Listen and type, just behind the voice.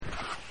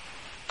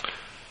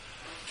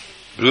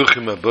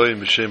Bruchim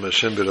Aboyim B'Shem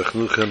Hashem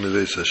Berachnuchem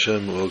Meveis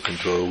Hashem. Welcome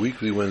to our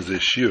weekly Wednesday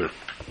Shir.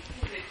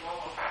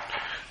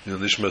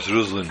 Nishmas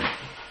Ruzlin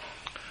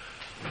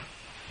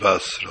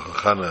Bas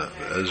Rachachana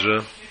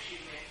Ezra.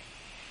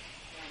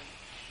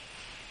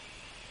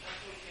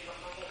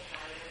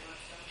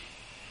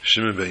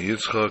 Shimon ben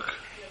Yitzchak,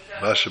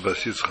 Masha Bas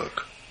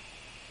Yitzchak.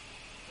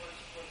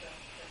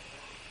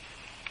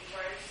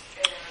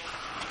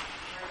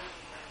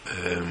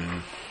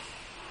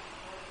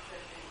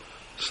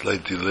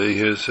 Slight delay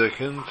here a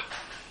second.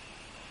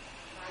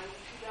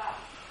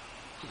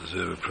 Does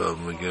have a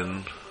problem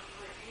again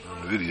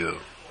on the video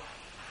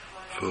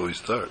before we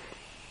start?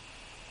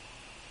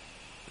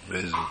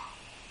 Amazing.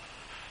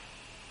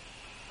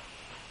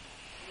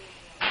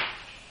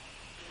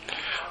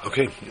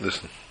 Okay,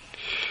 listen.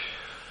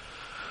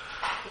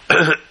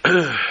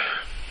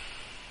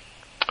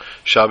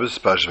 Shabbos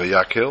Pash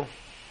Vayakel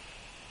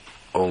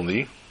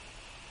only,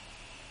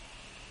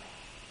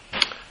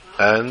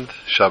 and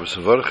Shabbos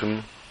and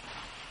Varchim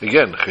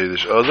again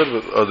Chedesh Adar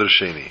but Adar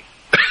Sheni.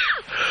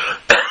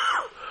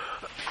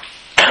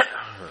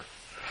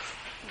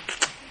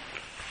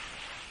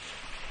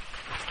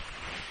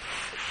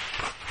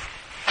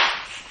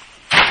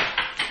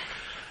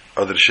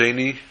 Adar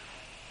Sheni,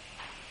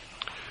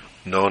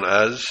 known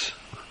as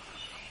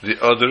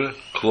the other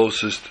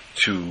closest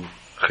to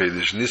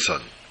Chedesh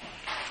Nisan,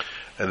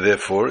 and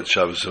therefore it's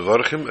Shabbos and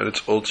Varchim, and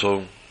it's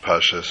also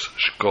Pashas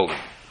Shkolim.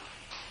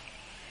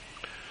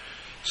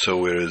 So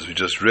whereas we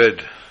just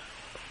read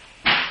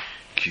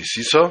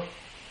Kisisa,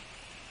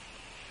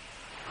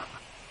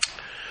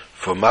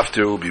 for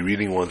Maftir we'll be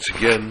reading once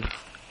again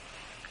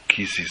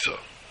Kisisa.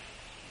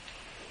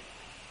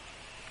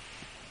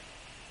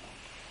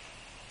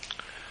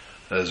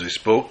 As we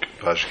spoke,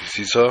 Pash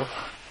Kisisa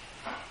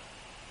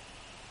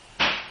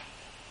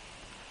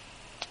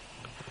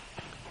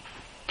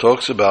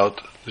talks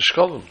about the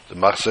Shkolim, the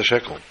Machzah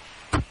Shekel.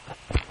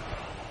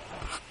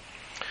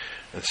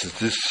 And since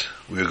this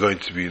we are going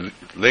to be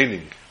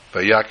learning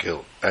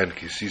Vayakel and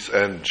Kisis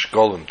and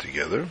Shkolim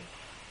together,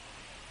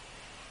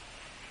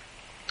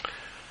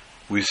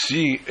 we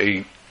see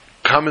a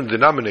common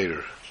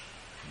denominator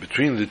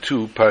between the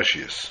two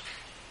Parshias.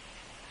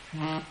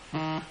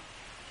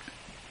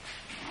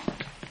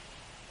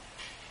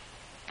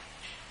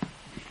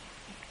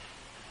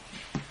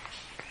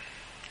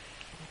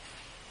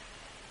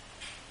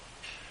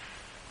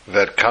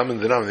 That common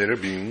denominator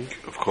being,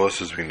 of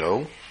course, as we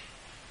know,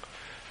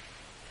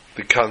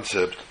 the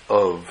concept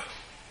of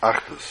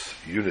Achdus,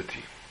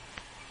 unity.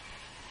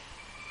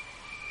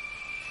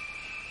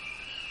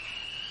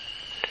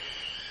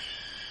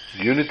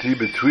 Unity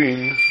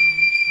between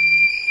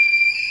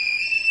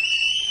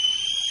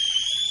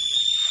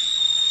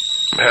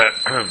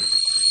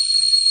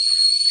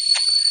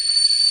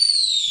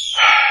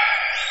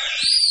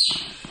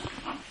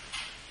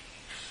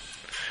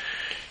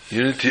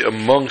unity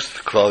amongst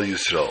Klal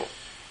Yisrael.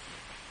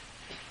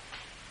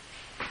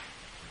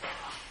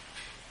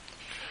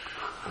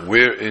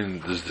 Wherein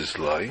does this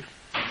lie?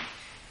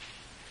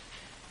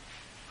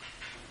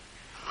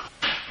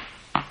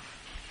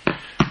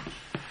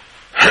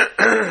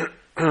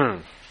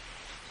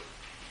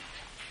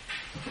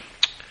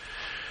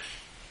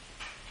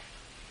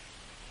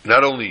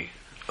 Not only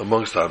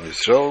amongst Am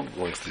Yisrael,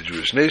 amongst the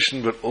Jewish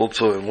nation, but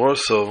also and more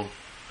so,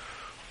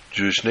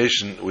 Jewish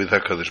nation with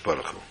HaKadosh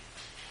Baruch Hu.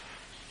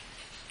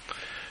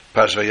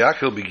 Pash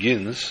Vayakel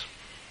begins,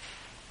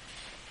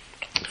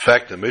 in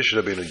fact, the Moshe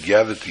Rabbeinu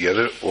gathered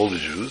together all the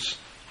Jews,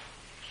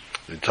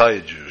 the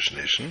entire Jewish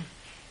nation,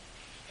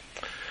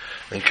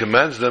 and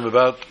commands them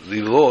about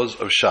the laws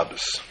of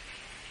Shabbos,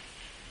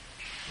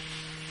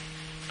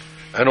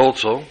 and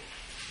also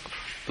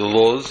the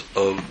laws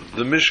of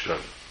the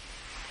Mishkan,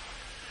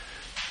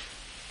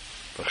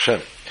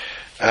 Hashem,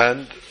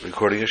 and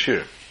recording a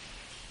shir.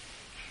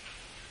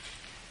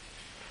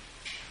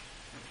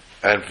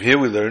 And from here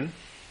we learn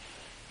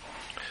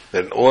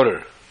that in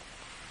order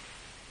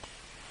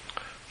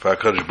for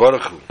HaKadosh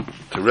Baruch Hu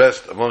to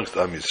rest amongst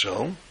Am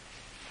Yisrael,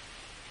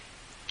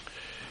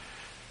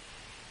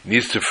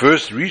 needs to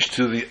first reach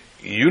to the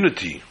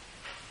unity,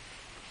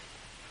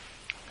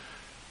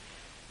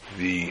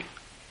 the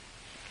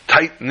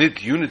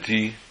tight-knit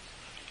unity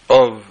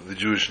of the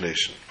Jewish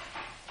nation,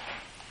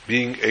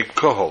 being a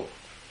kohol.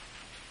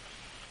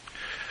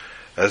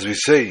 As we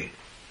say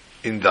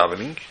in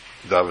davening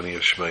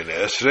of Shemona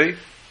Esrei,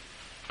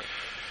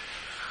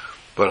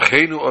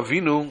 Barcheinu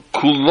Avinu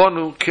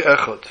Kulanu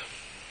Ke'echad.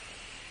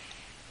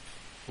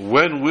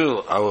 When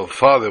will our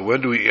Father,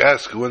 when do we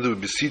ask, when do we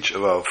beseech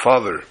of our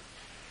Father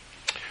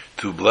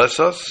to bless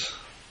us?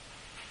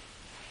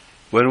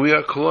 When we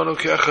are Kulanu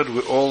Ke'echad,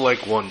 we're all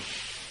like one.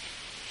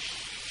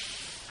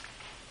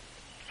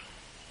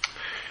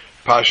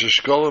 Pasha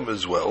Shkolim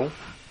as well.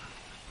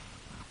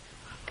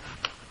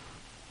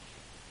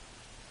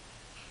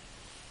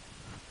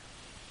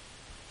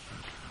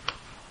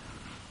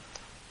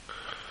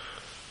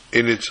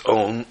 In its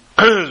own,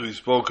 as we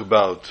spoke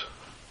about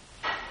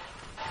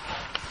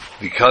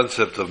the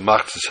concept of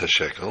Machzas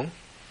HaShekel,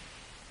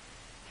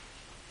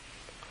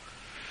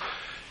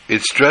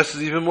 it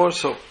stresses even more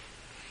so.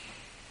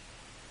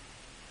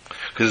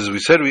 Because as we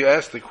said, we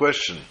asked the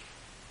question,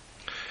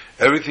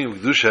 everything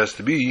with Kedusha has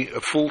to be a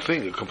full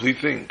thing, a complete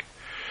thing.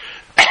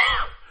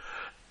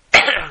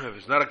 If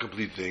it's not a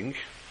complete thing,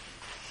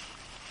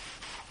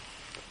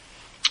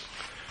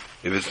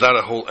 if it's not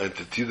a whole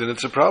entity, then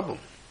it's a problem.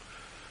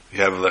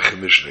 You have Lechem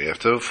Mishnah, you have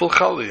to have a full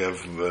challah, you have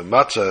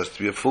matzah, has to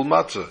be a full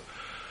matzah.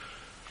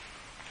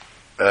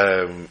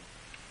 And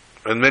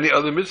many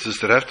other mitzvahs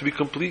that have to be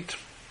complete.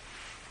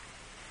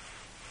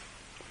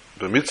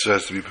 The mitzvah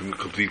has to be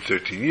complete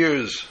 13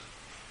 years.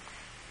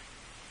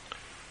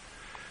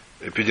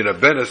 The Pidyon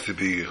Haben has to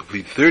be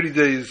complete 30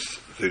 days.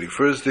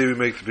 31st day we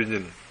make the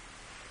Pidyon.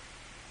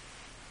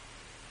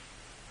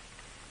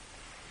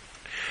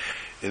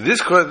 In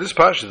this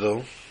parsha,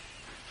 though,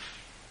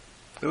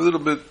 a little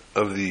bit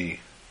of the...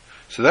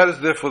 So that is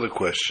therefore the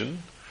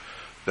question,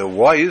 that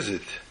why is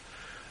it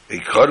a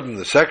korban,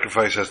 the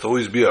sacrifice, has to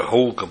always be a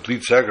whole,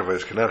 complete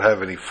sacrifice, cannot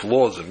have any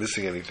flaws or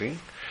missing anything.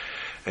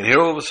 And here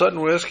all of a sudden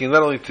we're asking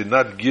not only to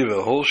not give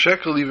a whole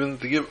shekel, even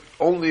to give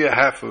only a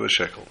half of a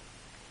shekel.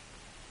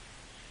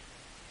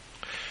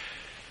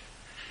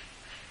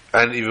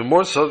 And even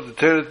more so, the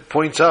Torah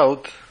points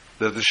out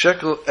that the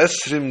shekel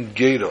esrim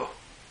gera,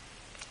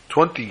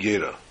 20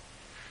 gera.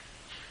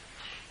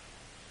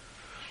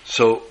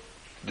 So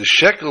the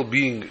shekel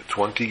being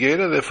 20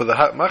 gera, therefore the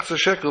machzah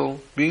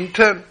shekel being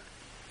 10.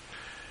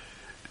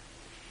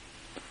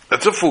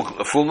 That's a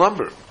full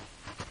number.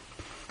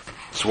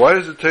 So why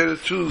does the Torah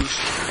choose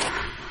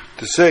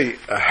to say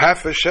a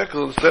half a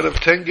shekel instead of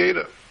 10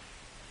 gera?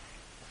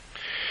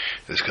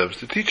 This comes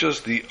to teach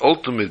us the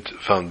ultimate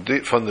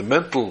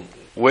fundamental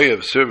way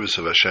of service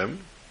of Hashem.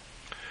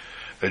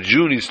 A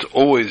Jew needs to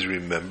always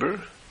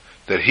remember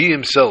that he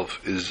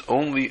himself is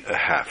only a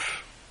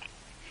half.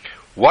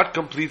 What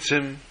completes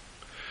him?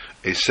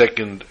 A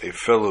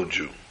fellow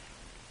Jew.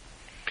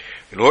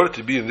 In order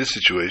to be in this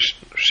situation,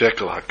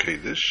 shekel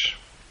HaKadosh,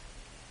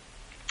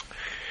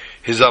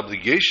 his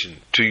obligation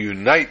to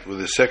unite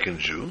with a second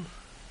Jew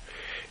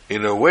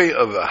in a way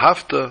of a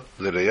hafta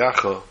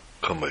l'reyacha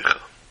kamecha.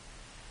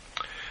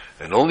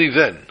 And only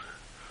then,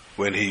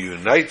 when he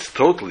unites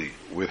totally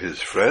with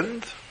his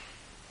friend,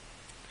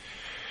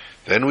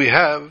 then we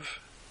have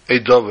a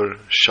davar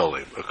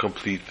shalem, a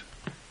complete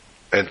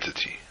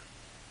entity.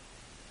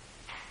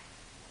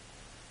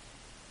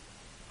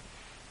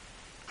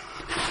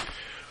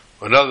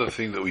 Another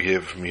thing that we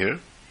hear from here,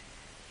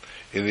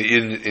 in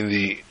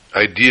the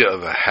idea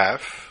of a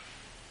half,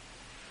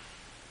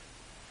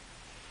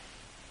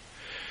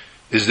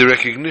 is the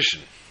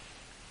recognition.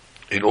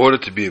 In order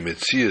to be a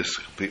Metzias,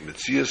 complete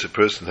Metzias, a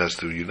person has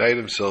to unite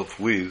himself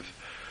with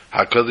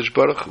HaKadosh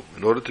Baruch Hu.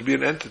 In order to be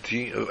an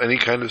entity of any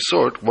kind of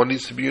sort, one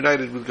needs to be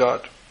united with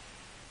God.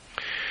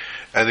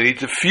 And they need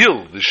to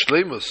feel the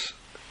shleimus.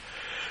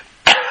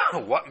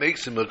 What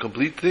makes him a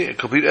complete thing, a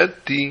complete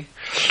entity,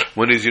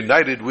 when he's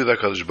united with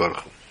HaKadosh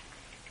Baruch Hu.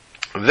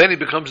 And then he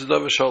becomes a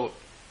davar shalom.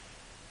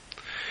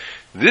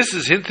 This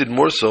is hinted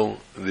more so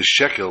in the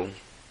shekel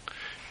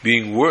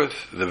being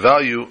worth the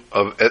value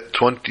of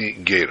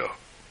 20 gera.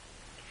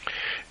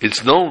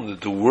 It's known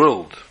that the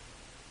world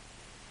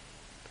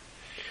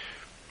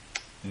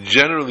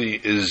generally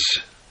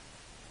is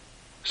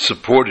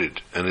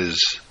supported and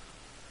is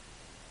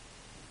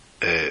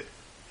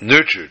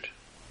nurtured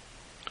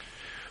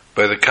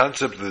by the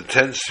concept of the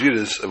 10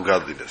 spheres of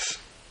godliness.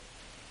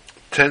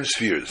 10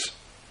 spheres.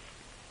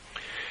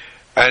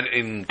 And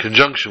in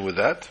conjunction with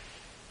that,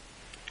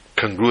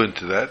 congruent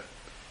to that,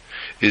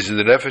 is in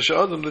the Nefesh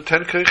Adam the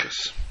 10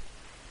 keiches.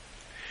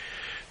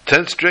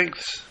 10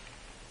 strengths.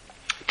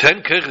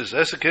 10 keiches,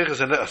 aseres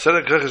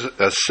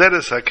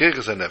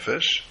ha-keiches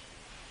ha-nefesh,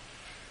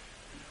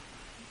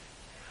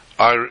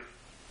 are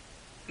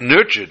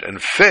nurtured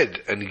and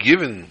fed and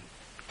given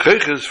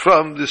keiches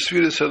from the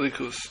spheres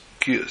halikus.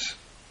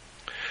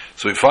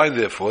 So we find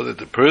therefore that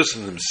the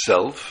person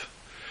himself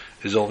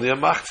is only a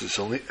machzis,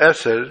 only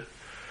eser,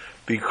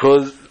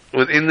 because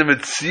within the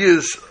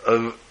metzias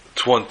of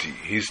 20,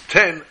 he's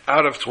 10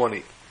 out of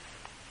 20.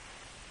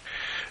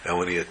 And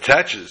when he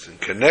attaches and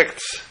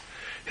connects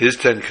his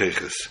 10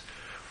 keiches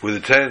with the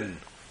 10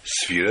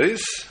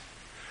 spheres,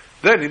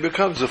 then he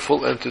becomes a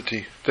full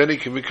entity. Then he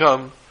can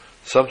become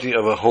something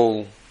of a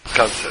whole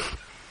concept.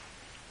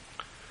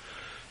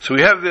 So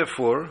we have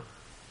therefore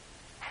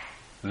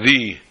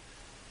the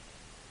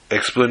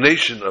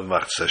explanation of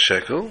Machzah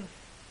Shekel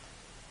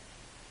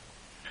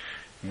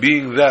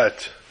being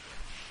that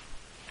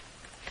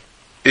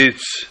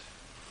its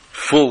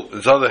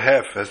other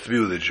half has to be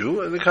with a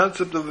Jew, and the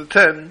concept of the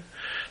 10,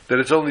 that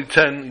it's only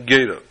 10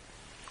 gera.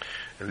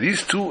 And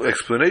these two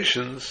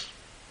explanations,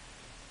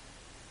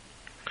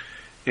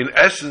 in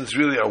essence,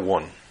 really are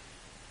one.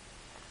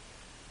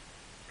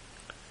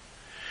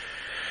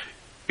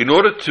 In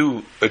order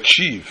to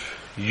achieve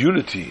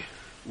unity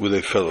with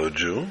a fellow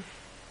Jew,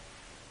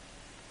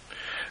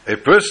 a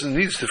person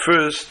needs to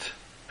first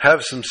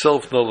have some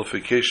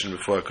self-nullification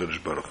before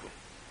HaKadosh Baruch Hu,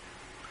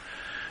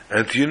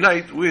 and to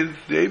unite with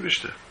the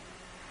Eibishter,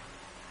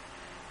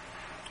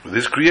 with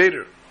his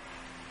Creator.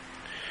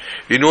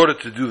 In order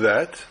to do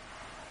that,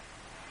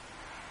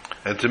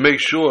 and to make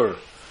sure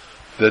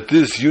that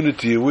this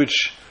unity in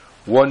which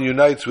one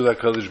unites with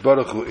HaKadosh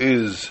Baruch Hu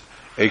is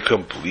a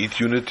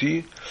complete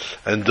unity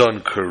and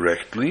done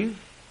correctly,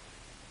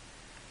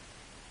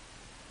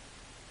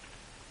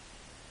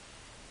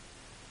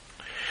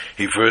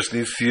 he first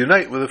needs to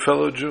unite with a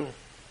fellow Jew.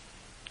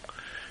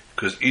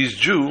 Because each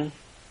Jew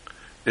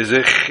is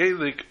a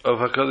chelik of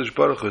HaKadosh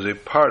Baruch Hu, is a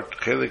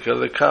part, chelik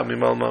eleka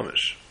mimal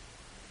mamish.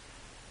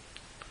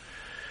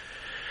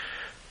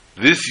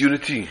 This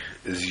unity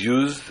is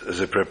used as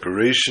a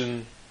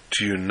preparation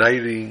to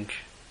uniting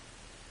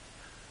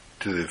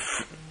to the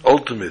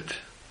ultimate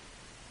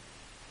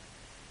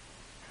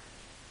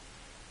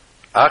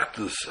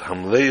Achdus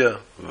Hamleya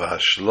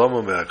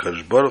v'Hashlama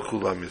ve'HaKadosh Baruch Hu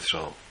l'Am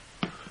Yisrael,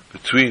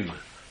 between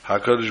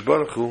HaKadosh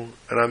Baruch Hu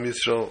and Am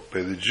Yisrael,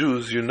 by the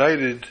Jews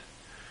united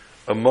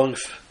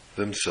amongst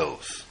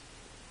themselves.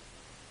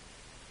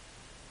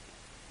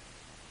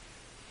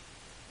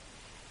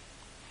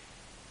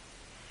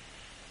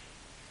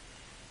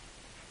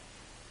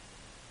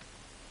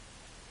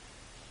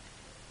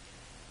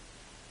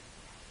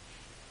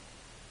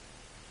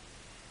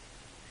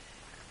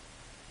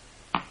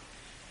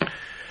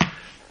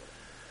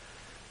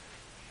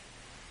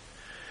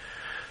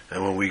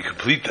 And when we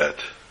complete that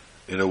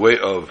in a way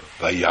of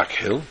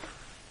Vayakhel,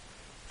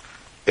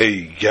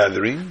 a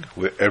gathering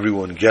where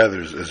everyone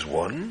gathers as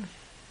one,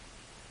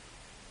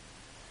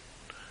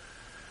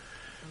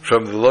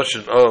 from the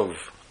lashon of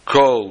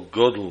Kol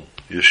Godel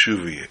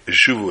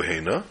Yeshuvu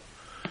Hena,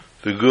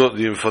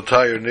 the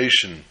entire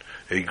nation,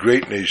 a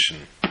great nation,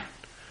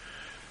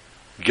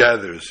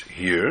 gathers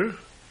here.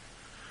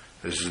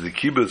 This is the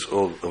kibbutz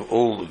of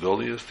all the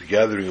Goliaths, the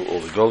gathering of all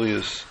the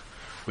Goliaths,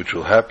 which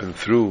will happen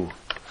through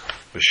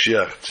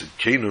Mashiach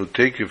Tzidkenu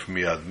Tekef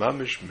Miyad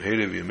Mamish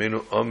Mherev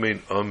Yemenu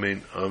Amen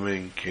Amen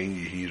Amen Ken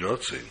Yehi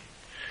Ratzin.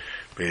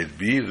 May it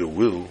be the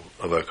will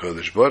of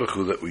HaKadosh Baruch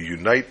Hu that we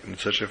unite in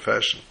such a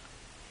fashion.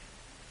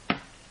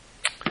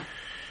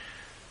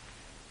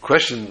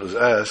 Question was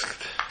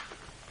asked,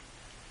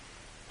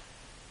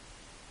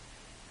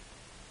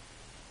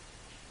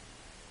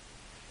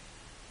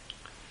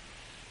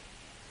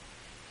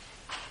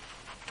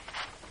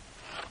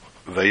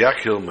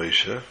 Vayakhel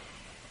Moshe,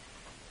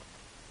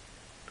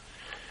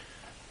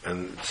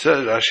 and it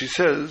says, Rashi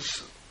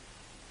says,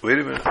 wait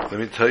a minute, let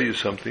me tell you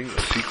something,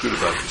 a secret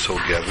about this whole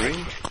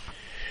gathering.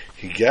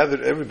 He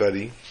gathered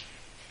everybody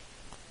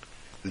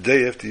the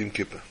day after Yom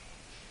Kippur.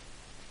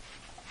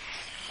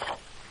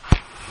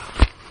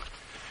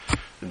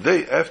 The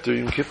day after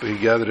Yom Kippur, he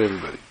gathered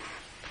everybody.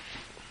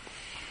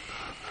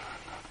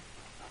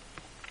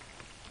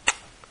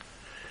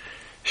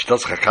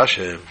 Shtatz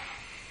Chakashem.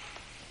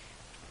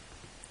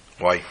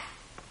 Why?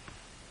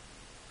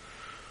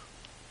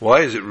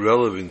 Why is it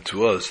relevant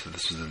to us that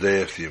this was the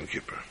day after Yom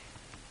Kippur?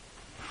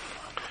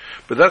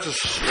 But that's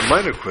a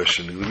minor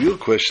question. The real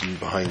question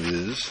behind it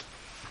is,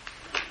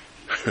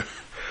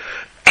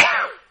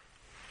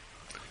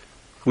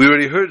 we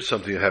already heard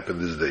something that happened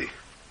this day.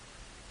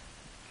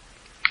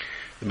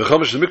 The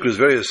Mechamesh Mikra is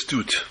very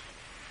astute,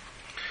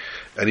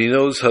 and he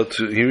knows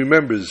he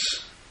remembers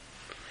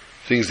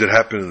things that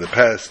happened in the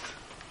past,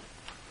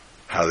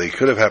 how they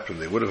could have happened,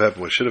 they would have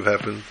happened, what should have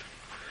happened,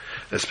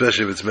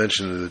 especially if it's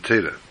mentioned in the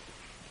Torah.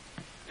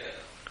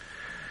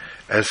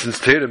 And since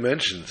Torah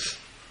mentions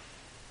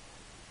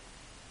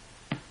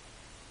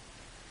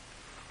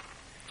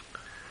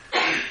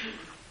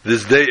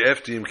this day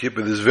after Yom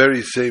Kippur, this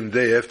very same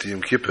day after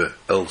Yom Kippur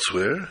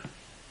elsewhere,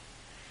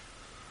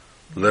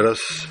 let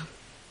us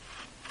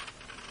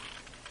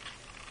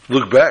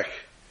look back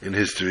in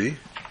history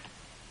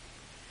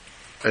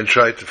and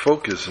try to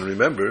focus and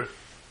remember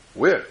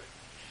where.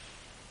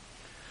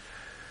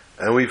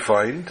 And we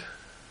find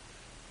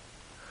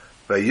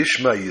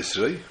Vayishma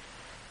Yisrei.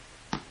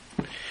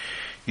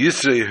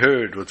 Yisrei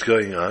heard what's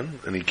going on,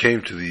 and he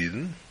came to the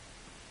Eden.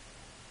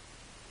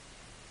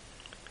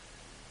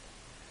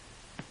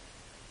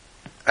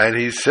 And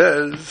he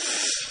says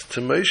to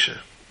Moshe,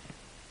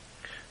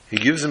 he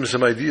gives him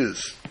some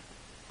ideas.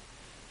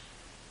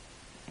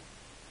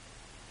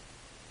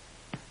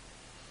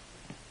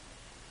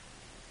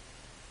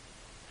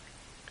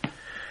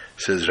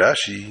 Says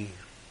Rashi,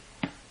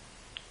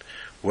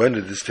 when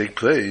did this take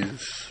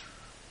place?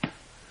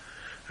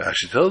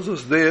 Rashi tells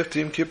us the day after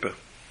Yom Kippur.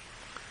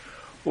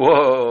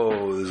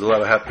 Whoa, there's a lot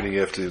of happening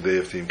after the day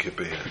after Yom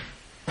Kippur here.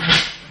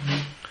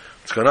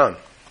 What's going on?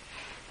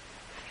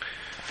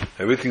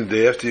 Everything the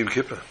day after Yom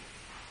Kippur.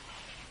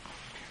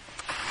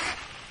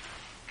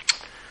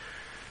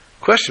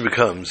 Question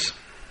becomes,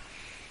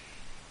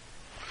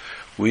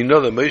 we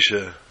know that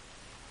Moshe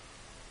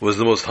was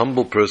the most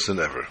humble person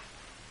ever.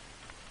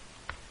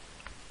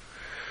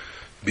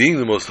 Being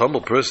the most humble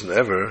person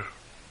ever,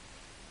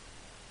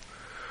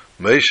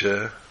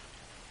 Moshe,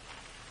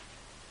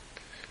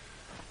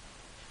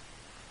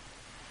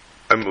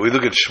 we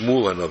look at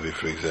Shmuel HaNavi,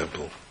 for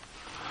example.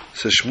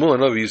 So Shmuel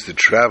HaNavi used to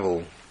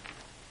travel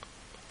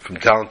from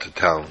town to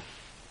town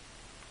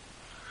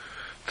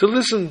to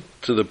listen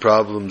to the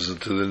problems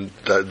and to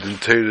the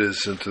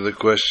details and to the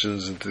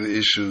questions and to the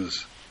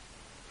issues.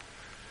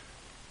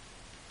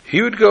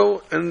 He would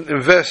go and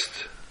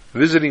invest,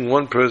 visiting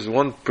one person,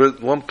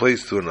 one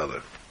place to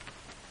another.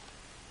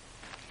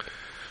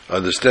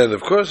 Understand,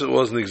 of course, it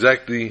wasn't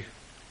exactly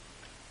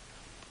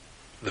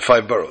the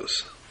 5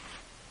 boroughs.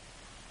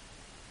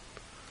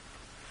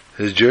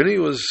 His journey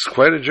was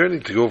quite a journey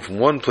to go from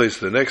one place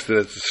to the next to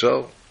Eretz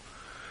Yisrael,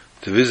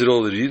 to visit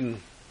all the Yidden.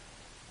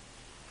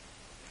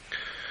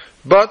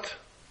 But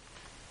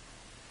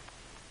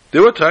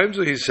there were times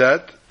where he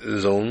sat in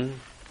his own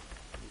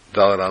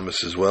Dalet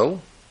Amos as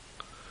well,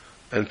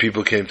 and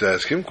people came to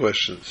ask him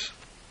questions.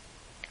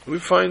 We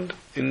find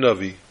in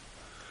Navi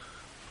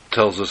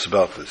tells us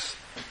about this.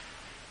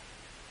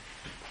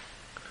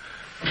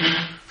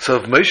 So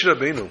if Moshe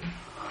Rabbeinu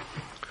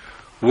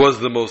was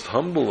the most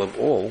humble of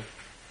all,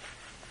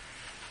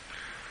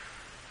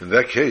 in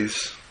that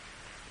case,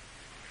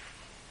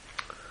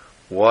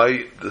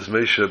 why does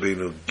Moshe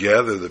Rabbeinu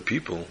gather the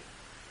people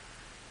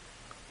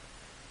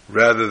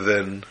rather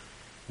than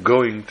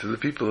going to the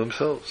people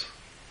themselves?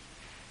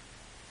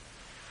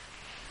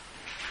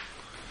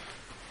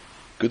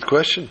 Good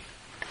question.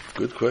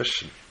 Good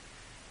question.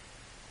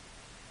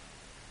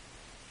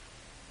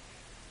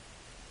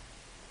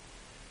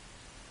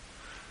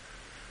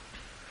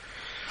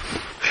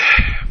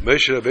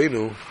 Moshe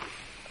Rabbeinu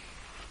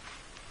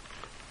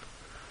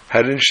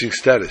had an interesting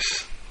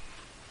status.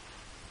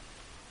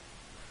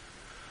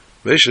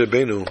 Moshe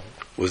Rabbeinu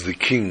was the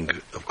king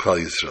of Klal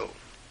Yisrael.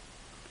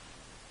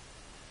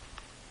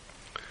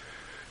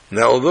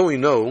 Now, although we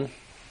know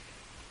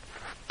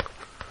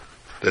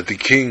that the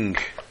king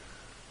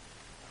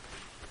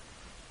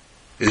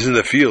is in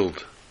the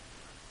field,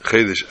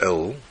 Chedesh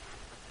El,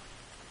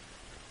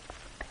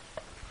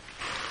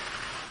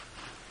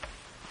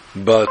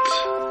 but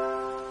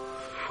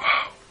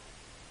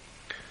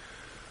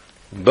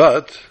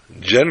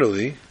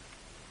generally,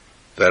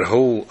 that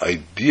whole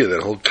idea,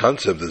 that whole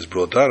concept that's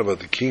brought down about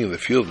the king in the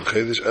field of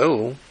Chedesh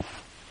El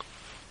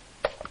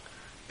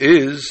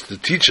is to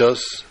teach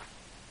us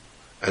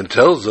and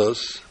tells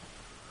us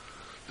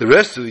the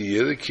rest of the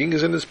year the king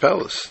is in his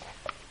palace.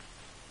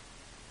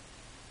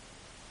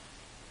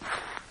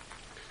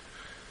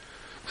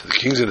 So the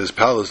king's in his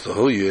palace the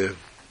whole year,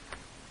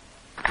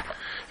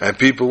 and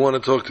people want to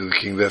talk to the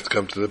king, they have to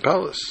come to the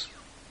palace.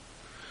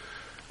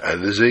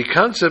 And there's a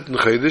concept in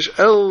Chedesh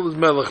El,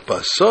 Melech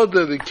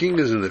Basada, the king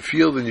is in the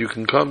field and you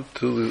can come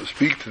to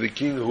speak to the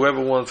king,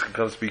 whoever wants can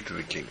come speak to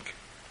the king.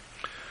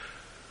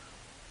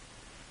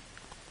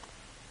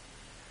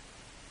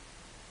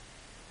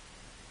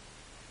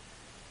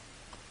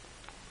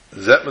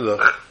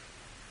 Zetmelech,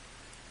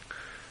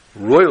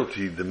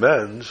 royalty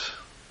demands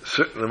a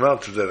certain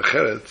amount of derech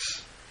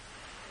eretz.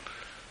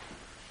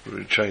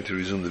 We're trying to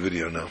resume the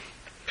video now.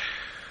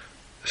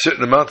 A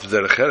certain amount of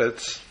derech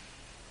eretz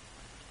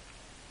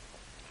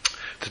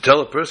to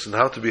tell a person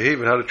how to behave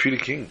and how to treat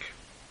a king.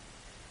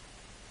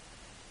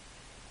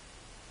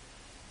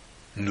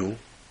 No.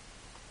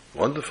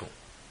 Wonderful.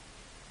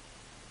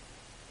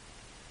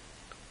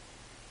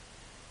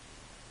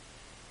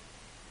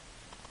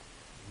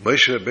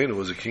 Moshe Rabbeinu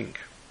was a king.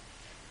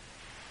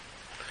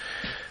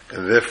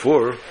 And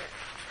therefore,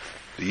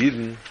 the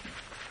Yidden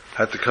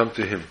had to come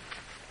to him.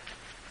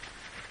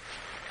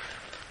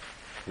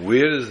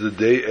 Where does the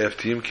day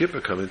after Yom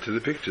Kippur come into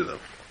the picture, though?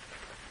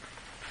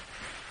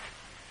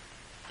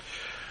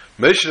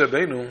 Moshe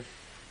Rabbeinu,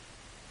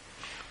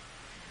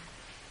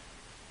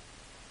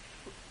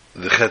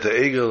 the Chet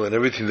HaEgel and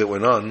everything that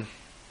went on,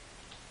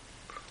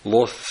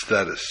 lost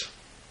status.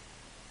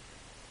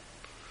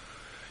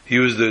 He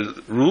was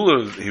the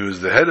ruler, he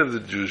was the head of the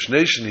Jewish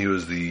nation, he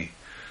was the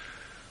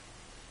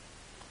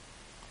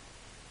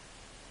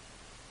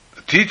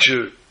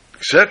teacher,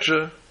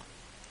 etc.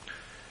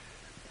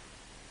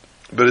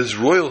 But his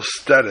royal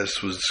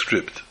status was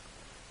stripped.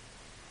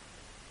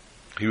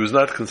 He was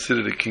not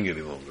considered a king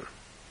any longer.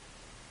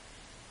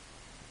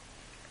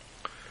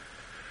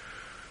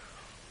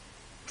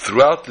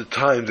 Throughout the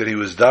time that he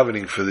was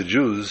davening for the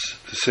Jews,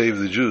 to save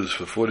the Jews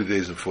for 40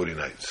 days and 40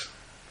 nights.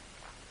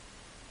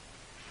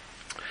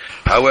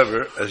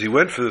 However, as he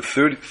went for the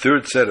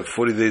third set of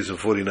 40 days and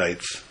 40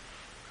 nights,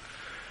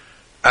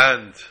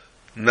 and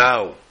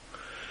now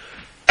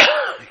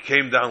he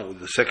came down with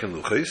the second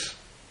Luchos,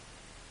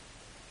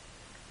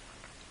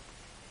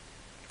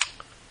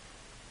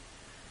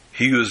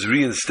 he was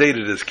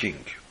reinstated as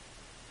king.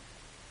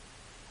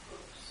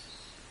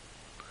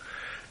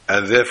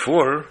 And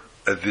therefore,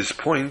 at this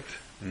point,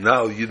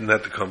 now you didn't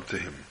have to come to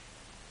him.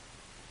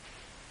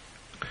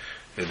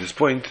 At this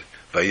point,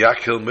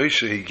 Vayakhel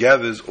Moshe, he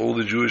gathers all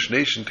the Jewish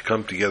nation to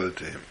come together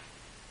to him.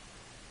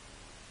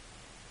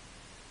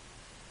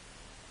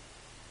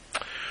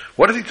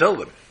 What does he tell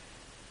them?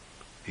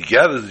 He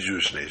gathers the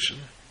Jewish nation,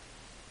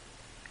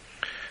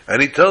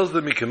 and he tells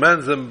them, he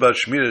commands them about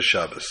Shmiras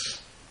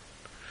Shabbos.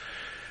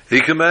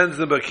 He commands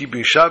them by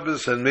keeping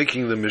Shabbos and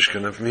making the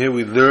Mishkan. And from here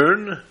we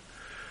learn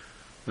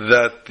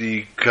that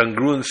the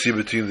congruency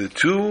between the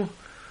two,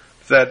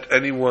 that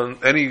any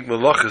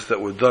malachas that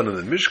were done in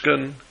the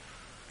Mishkan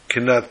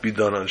cannot be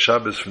done on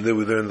Shabbos. From there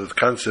we learn the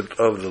concept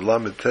of the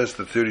Lamed Tes,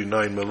 the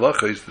 39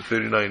 malachas, the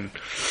 39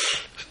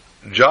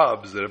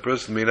 jobs that a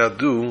person may not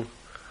do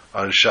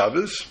on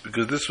Shabbos,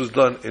 because this was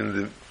done in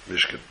the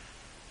Mishkan.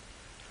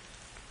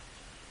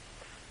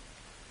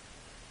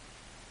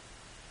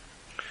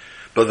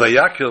 But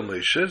Vayakil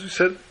Moshe, as we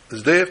said,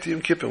 is day after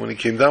Yom Kippur, when he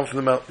came down from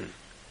the mountain.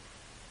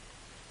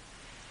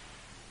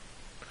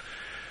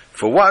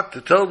 For what?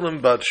 To tell them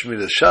about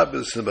Shmiras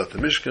Shabbos and about the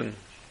Mishkan.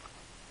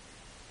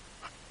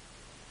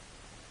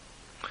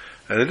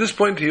 And at this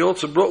point he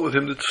also brought with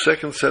him the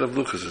second set of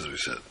luchas, as we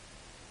said.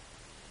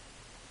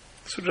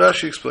 That's what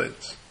Rashi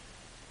explains.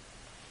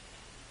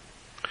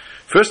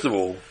 First of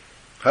all,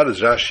 how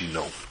does Rashi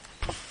know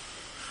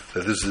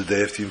that this is the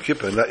day after Yom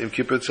Kippur, and not Yom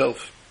Kippur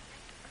itself?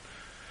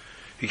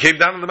 He came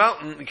down on the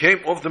mountain, he came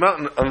off the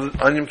mountain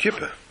on Yom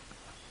Kippur.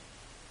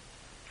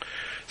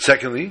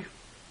 Secondly,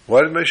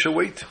 why did Moshe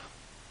wait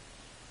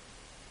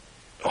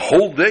a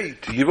whole day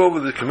to give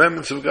over the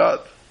commandments of God?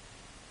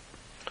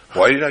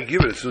 Why did he not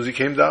give it as soon as he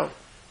came down?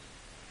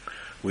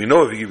 We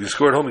know if he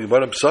scored home, he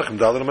bought him Pesachim,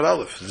 Dalet and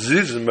Aleph.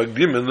 Ziz and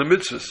Magdim in the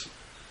mitzvahs.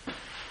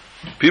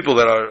 People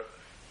that are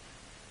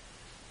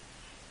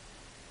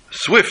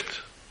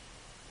swift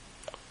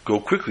go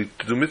quickly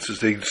to do mitzvahs.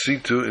 They see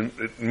to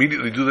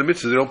immediately do the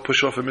mitzvah. They don't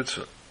push off a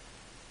mitzvah.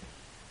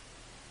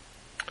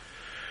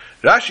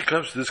 Rashi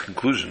comes to this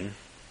conclusion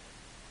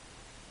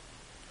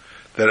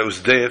that it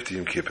was the day after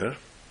Yom Kippur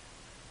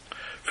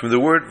from the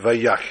word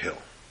Vayakhel.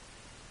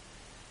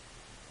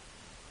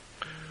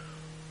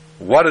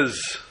 What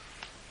is...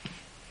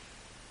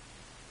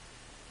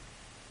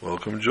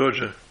 Welcome,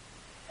 Georgia.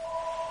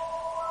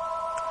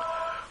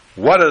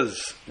 What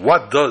does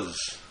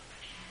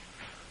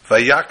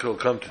Vayakhel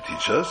come to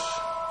teach us?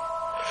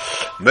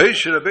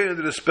 Moshe Rabbeinu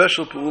did a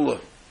special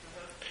pu'ula.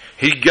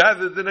 He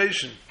gathered the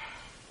nation.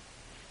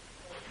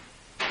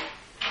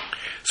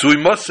 So we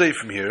must say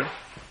from here,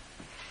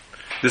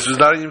 this was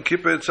not in Yom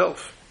Kippur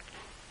itself.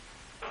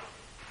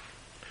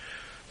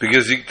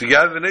 Because to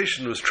gather the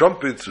nation was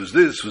trumpets, was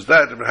this, was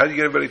that. I mean, how do you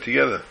get everybody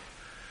together?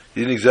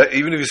 You didn't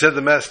even if you said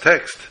the mass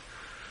text,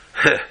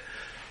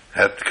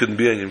 that couldn't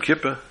be on Yom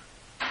Kippur.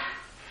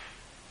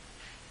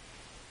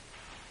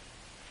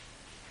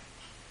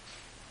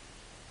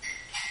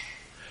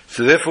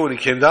 So therefore, when he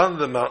came down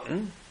the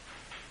mountain,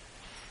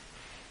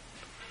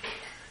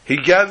 he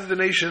gathered the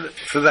nation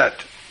for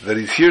that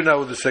he's here now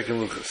with the second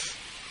Luchas.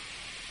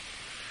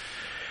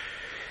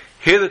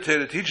 Here the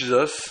Torah teaches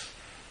us,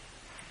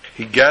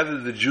 he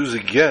gathered the Jews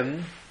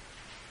again,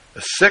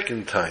 a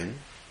second time,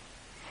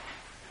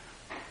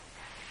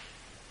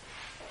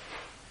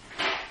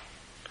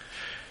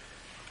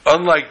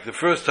 unlike the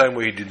first time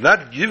where he did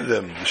not give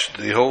them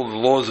the whole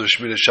laws of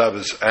Shmiras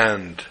Shabbos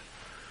and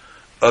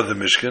of the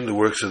Mishkan, the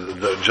works of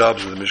the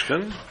jobs of the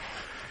Mishkan.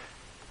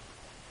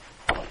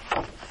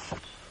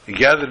 He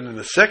gathered them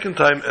the second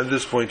time, and at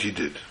this point he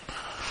did.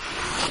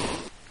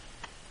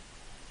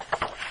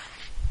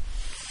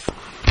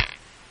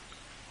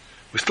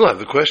 We still have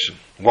the question,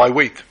 why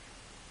wait?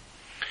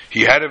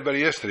 He had everybody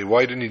yesterday,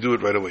 why didn't he do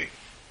it right away?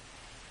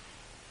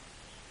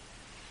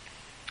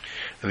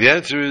 And the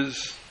answer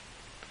is,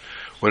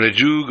 when a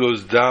Jew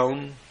goes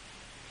down,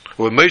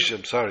 when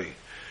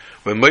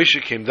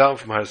Moshe came down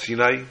from Har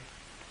Sinai,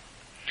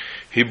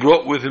 he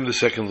brought with him the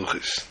second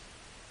Luchis.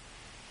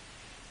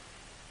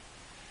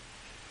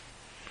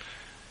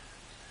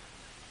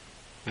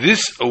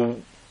 This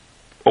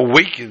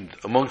awakened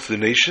amongst the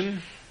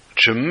nation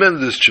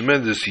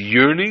tremendous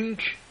yearning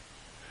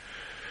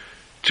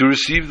to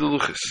receive the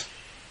Luchis.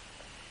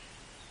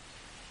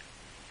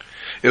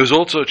 It was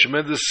also a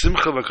tremendous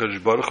simcha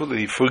v'kadosh baruch Hu that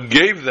he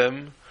forgave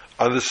them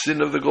on the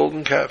sin of the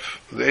golden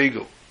calf, the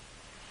egel.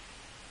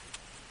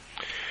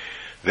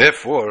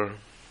 Therefore,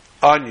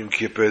 on Yom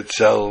Kippur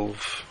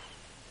itself,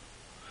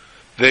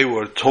 they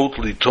were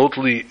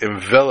totally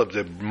enveloped,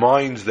 their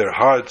minds, their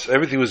hearts,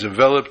 everything was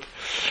enveloped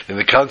in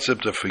the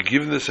concept of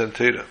forgiveness and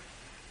Torah.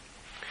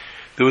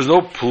 There was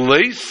no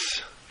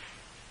place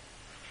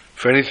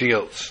for anything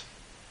else.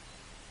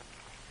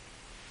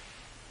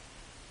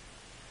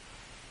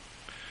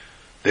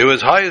 They were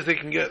as high as they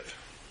can get.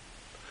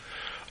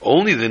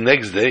 Only the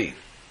next day,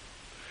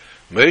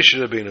 Moshe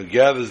Rabbeinu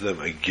gathers them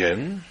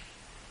again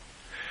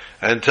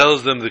and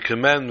tells them the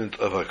commandment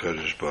of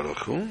HaKadosh Baruch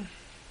Hu,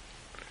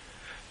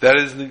 that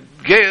is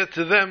negeya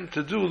to them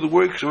to do the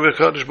works of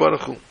HaKadosh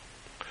Baruch Hu,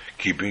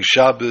 keeping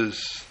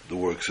Shabbos, the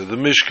works of the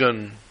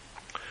Mishkan.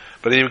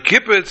 But in Yom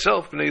Kippur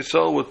itself, Bnei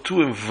Yisrael were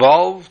too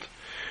involved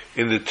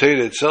in the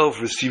Torah itself,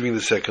 receiving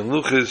the second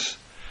Luchas.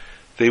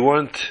 They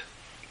weren't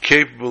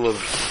capable of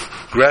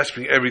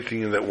grasping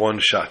everything in that one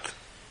shot.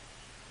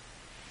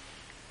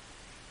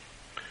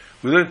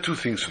 We learn two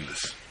things from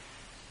this.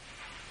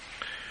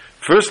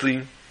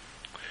 Firstly,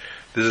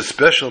 there's a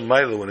special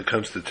mila when it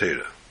comes to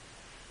Torah.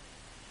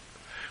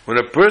 When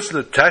a person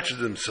attaches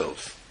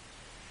themselves,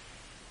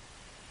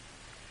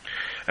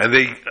 and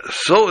they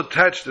so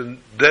attached and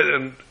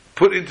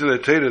put into their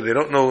Torah, they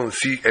don't know and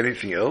see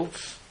anything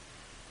else,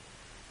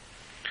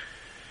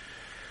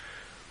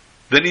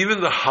 then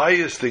even the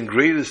highest and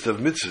greatest of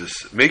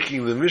mitzvahs,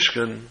 making the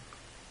Mishkan,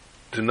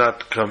 do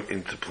not come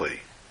into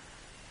play.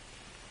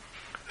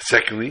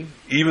 Secondly,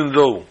 even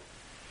though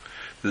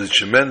there's a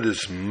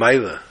tremendous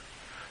maila,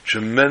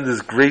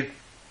 tremendous great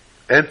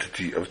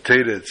entity of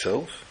Torah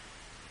itself,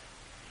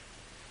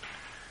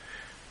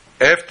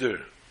 after,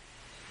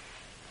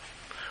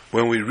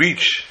 when we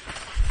reach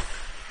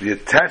the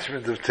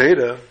attachment of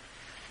Torah,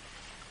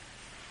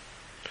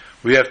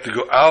 we have to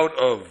go out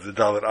of the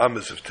Dalet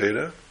Amis of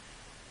Torah,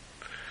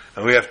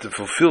 and we have to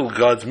fulfill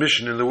God's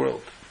mission in the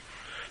world,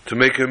 to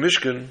make a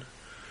Mishkan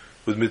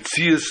with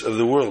Metzias of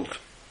the world,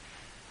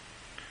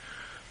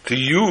 to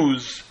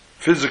use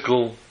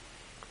physical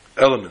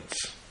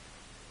elements.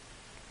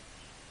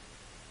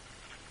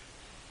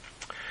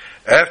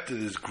 After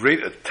this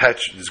great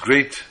attachment, this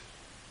great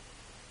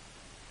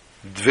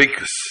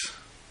dvekus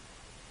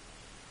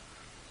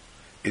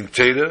in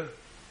Torah,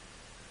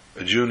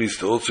 a Jew needs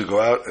to also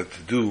go out and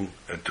to do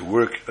and to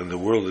work in the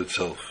world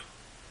itself.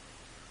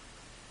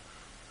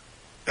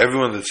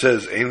 Everyone that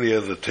says Ein li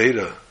the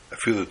Torah, I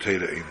feel the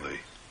Torah Ein li.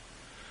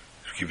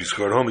 If you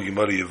score at home,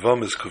 Gemara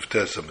Yavamis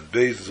Kuftes Amid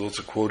Beis is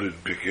also quoted in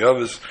Pirkei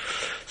Avos.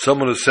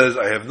 Someone who says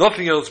I have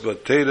nothing else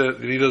but Torah,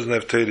 he doesn't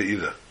have Torah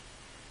either.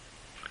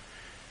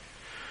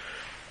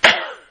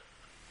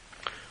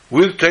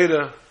 With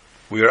Torah,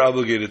 we are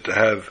obligated to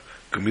have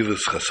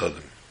Gemilas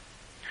Chasadim,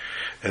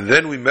 and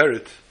then we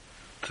merit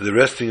to the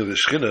resting of the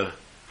Shekhinah,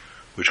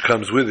 which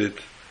comes with it,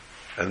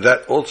 and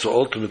that also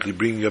ultimately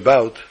bringing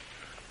about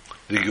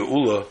the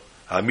Geula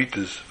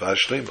Hamitis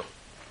V'Hashlema.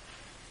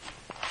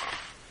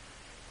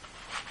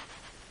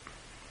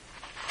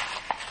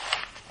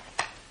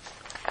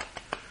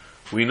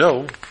 We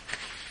know,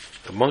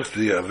 amongst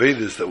the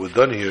Avedas that were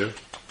done here,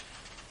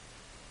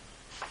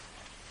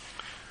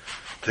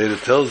 Torah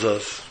tells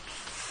us,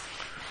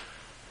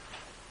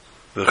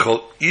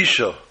 V'chol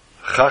isha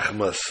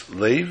chachmas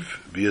leiv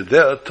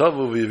v'yadea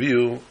tavu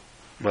v'yaviu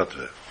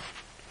matve.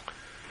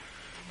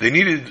 They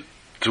needed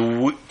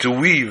to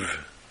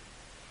weave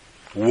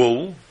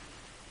wool,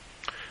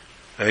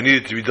 and it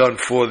needed to be done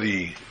for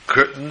the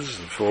curtains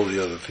and for all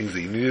the other things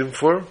that you needed them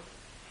for.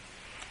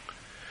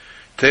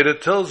 Torah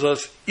tells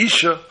us,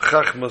 Isha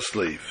chachmas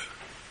leiv.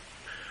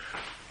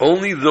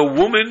 Only the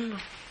woman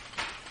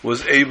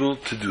was able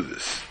to do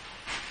this.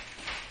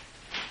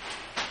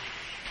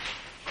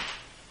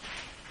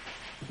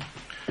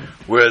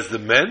 Whereas the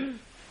men,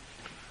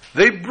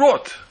 they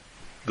brought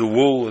the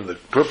wool and the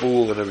purple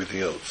wool and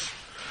everything else,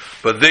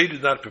 but they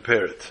did not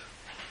prepare it.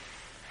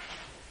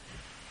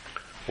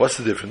 What's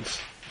the difference?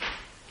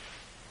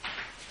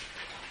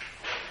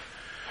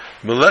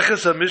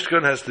 Meleches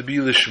HaMishkan has to be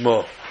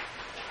lishma.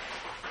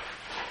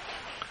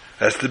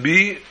 Has to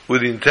be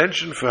with the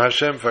intention for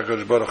Hashem, for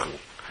HaKadosh Baruch Hu.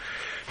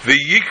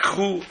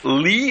 V'yikchu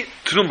li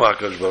truma,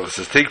 HaKadosh Baruch Hu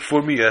says, take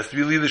for me, it has to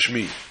be li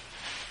lishmi.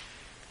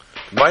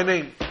 My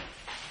name.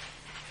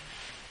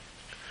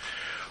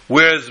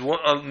 Whereas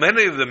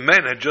many of the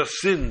men had just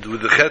sinned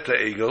with the Chet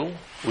HaEgel,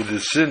 with the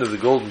sin of the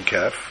golden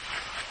calf,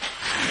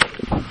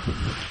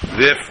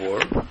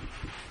 therefore,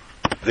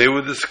 they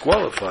were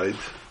disqualified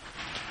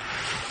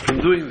from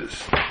doing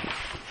this.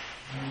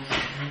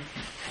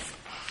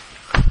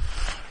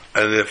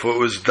 And therefore it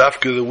was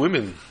Dafka the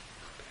women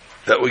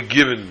that were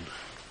given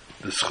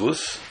the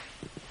schus.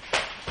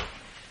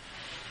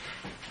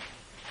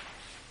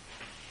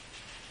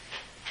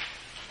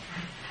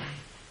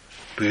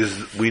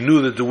 Because we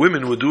knew that the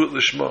women would do it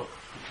lishma.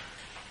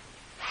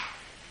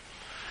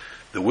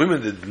 The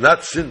women did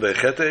not sin by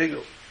Chet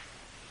HaEgel.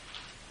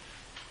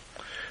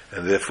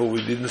 And therefore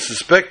we didn't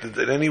suspect that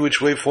in any which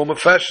way, form, or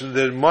fashion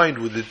their mind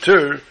would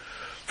deter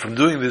from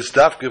doing this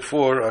dafka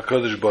for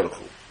HaKadosh Baruch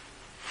Hu.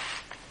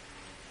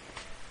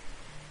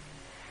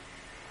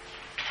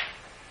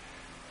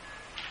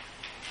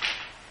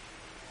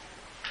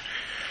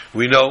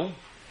 We know,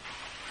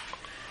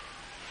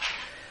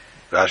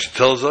 Rashi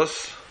tells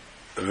us,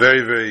 a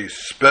very, very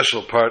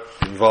special part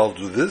involved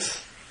with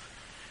this.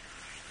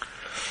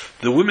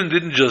 The women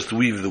didn't just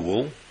weave the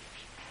wool.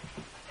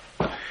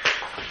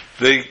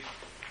 They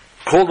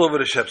called over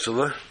the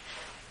Shepsula,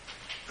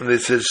 and they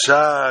said,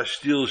 Shah,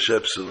 Shtil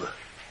Shepsula.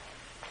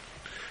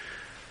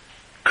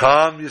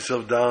 Calm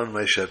yourself down,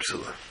 my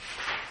Shepsula.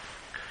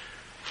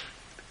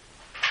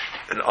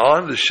 And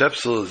on the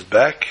Shepsula's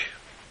back,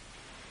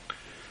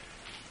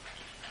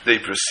 they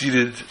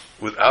proceeded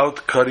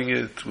without cutting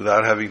it,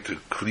 without having to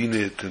clean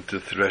it and to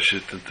thresh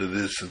it and to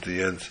this and to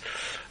the ends.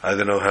 I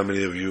don't know how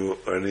many of you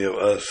or any of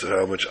us or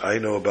how much I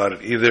know about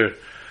it either.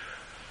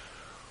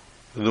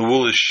 When the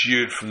wool is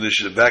sheared from the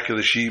back of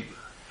the sheep,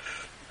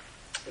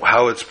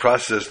 how it's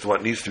processed,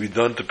 what needs to be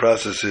done to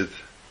process it.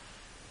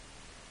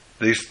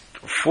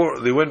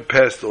 They went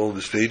past all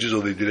the stages,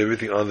 or they did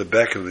everything on the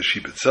back of the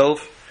sheep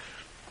itself,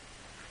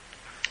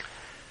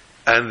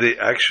 and they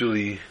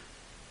actually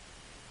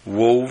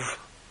wove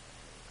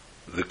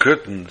the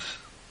curtains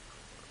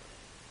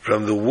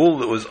from the wool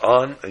that was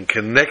on and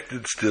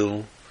connected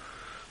still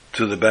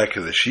to the back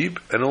of the sheep,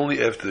 and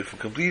only after they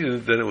completed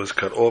it, then it was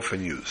cut off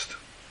and used.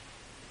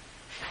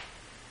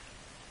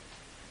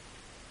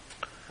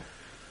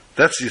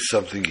 That's just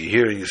something you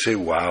hear and you say,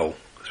 wow,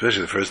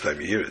 especially the first time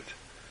you hear it.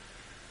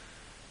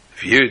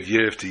 If you hear it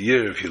year after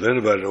year, if you learn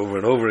about it over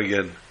and over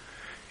again,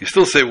 you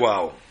still say,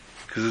 wow,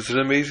 because it's an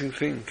amazing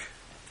thing.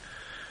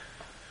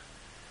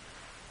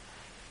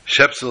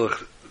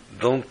 Shepselach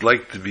don't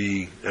like to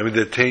be,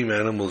 they're tame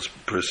animals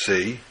per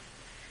se,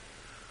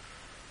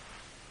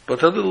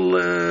 but a little,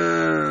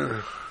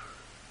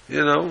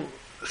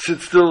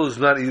 sit still is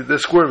not easy. They're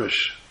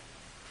squirmish.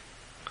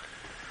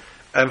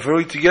 And for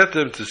you to get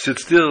them to sit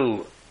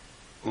still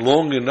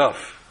long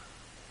enough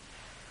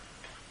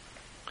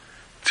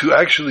to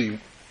actually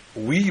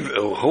weave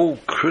a whole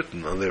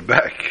curtain on their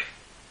back,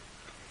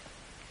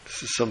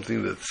 this is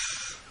something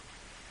that's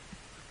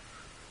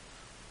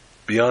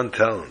beyond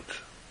talent.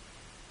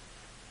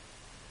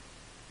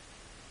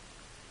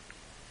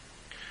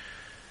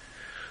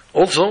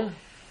 Also,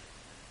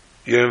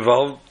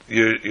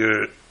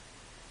 you're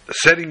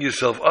setting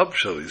yourself up,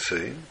 shall we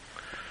say,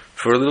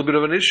 for a little bit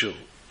of an issue.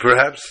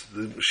 Perhaps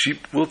the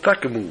sheep will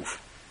take a move.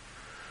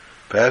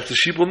 Perhaps the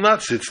sheep will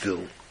not sit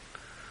still.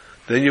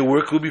 Then your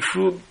work will be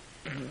fruitless.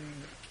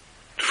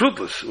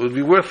 It will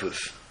be worthless.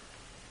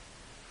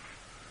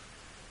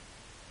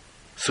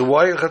 So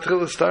why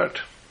Chatchila start?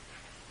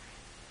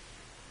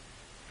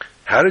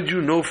 How did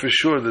you know for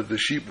sure that the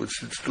sheep would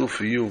sit still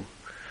for you?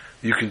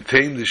 You can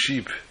tame the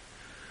sheep.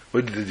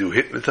 What did they do?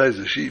 Hypnotize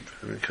the sheep?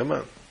 Come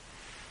on.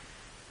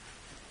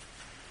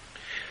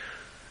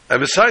 And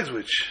besides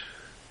which,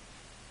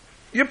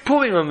 you're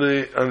pulling on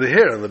the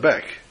hair on the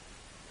back.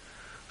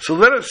 So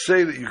let us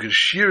say that you can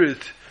shear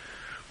it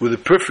with a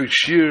perfect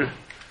shear,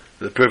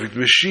 the perfect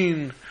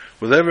machine,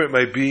 whatever it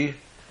might be,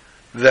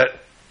 that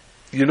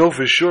you know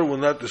for sure will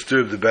not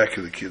disturb the back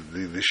of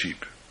the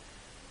sheep.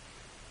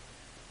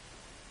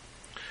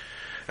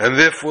 And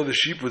therefore the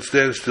sheep would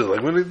stand still.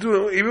 Like when they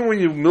do, even when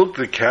you milk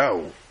the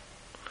cow,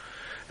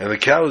 and the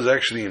cow is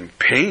actually in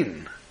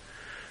pain,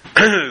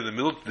 the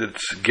milk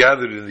that's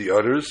gathered in the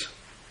udders,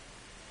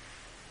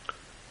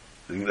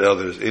 in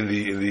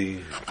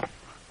the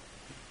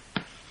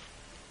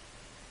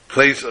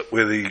place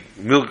where the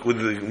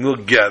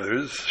milk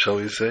gathers, shall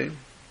we say,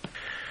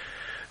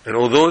 and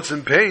although it's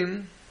in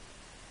pain,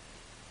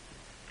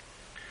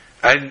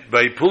 and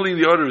by pulling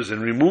the udders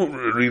and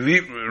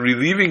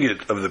relieving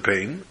it of the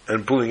pain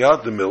and pulling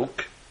out the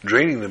milk,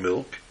 draining the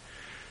milk,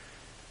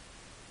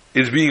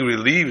 it's being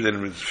relieved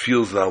and it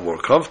feels now more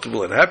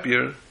comfortable and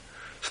happier,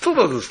 still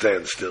doesn't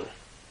stand still.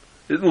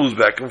 It moves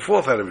back and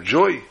forth out of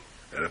joy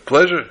and of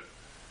pleasure.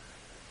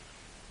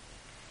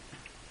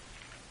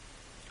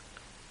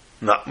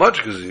 Not much,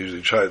 because you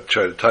usually try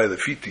to tie the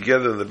feet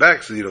together in the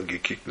back so you don't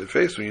get kicked in the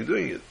face when you're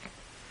doing it.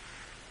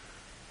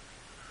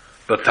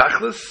 But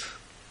tachlis,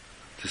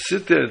 to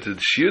sit there and to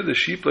shear the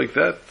sheep like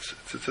that,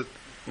 it's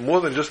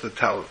more than just a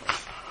talent.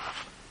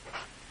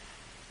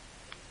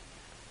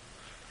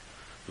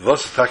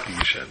 Was taki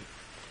Yishen?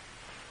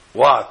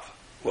 What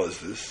was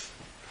this?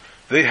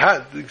 They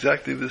had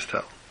exactly this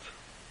talent.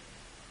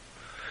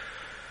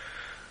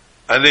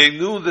 And they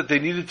knew that they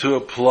needed to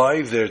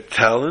apply their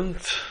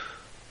talent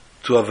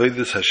to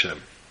Avodas Hashem.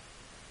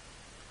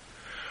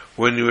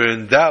 When you are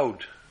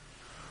endowed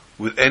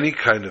with any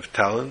kind of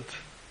talent,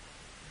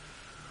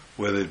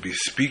 whether it be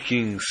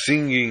speaking,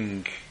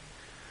 singing,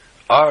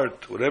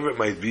 art, whatever it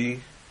might be,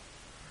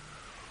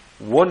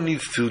 one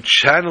needs to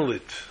channel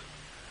it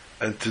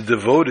and to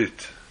devote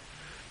it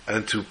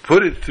and to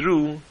put it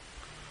through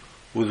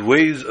with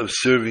ways of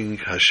serving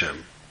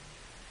Hashem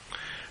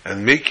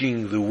and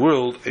making the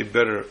world a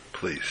better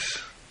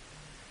place.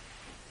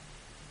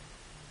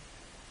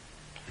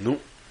 No.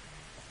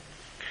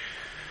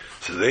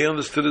 So they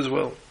understood as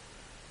well.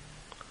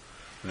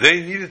 They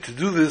needed to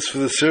do this for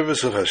the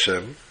service of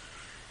Hashem.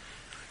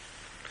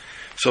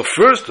 So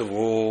first of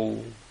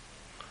all,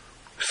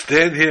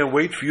 stand here and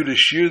wait for you to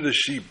shear the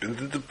sheep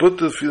and to put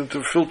the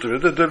filter.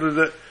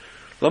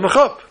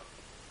 Lamachop.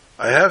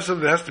 I have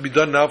something that has to be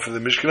done now for the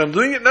Mishkan. I'm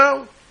doing it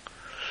now.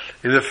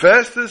 In the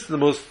fastest, the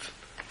most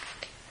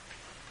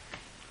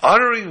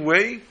honoring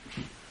way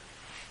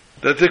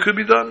that it could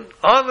be done,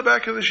 on the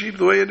back of the sheep,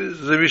 the way it is,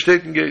 as a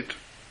Vishteten gate.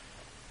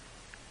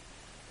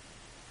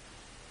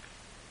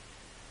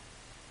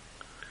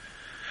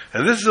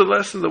 And this is a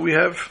lesson that we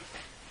have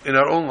in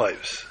our own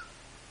lives.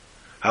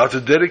 How to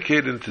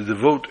dedicate and to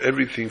devote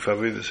everything for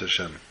Avodas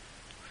Hashem.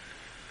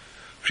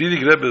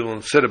 Frierdiker Rebbe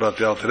once said about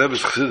the Alter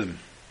Rebbe's Chassidim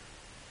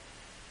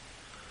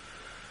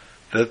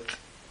that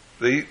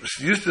they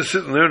used to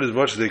sit and learn as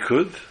much as they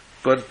could,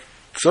 but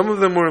some of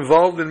them were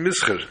involved in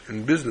mischer,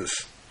 in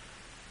business.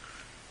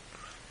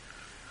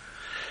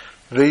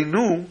 They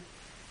knew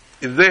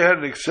if they had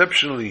an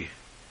exceptionally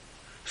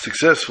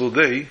successful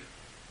day,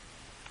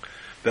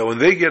 that when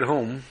they get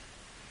home,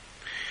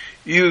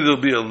 either there'll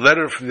be a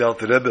letter from the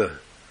Alter Rebbe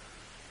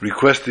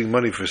requesting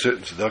money for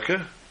certain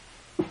tzedakah,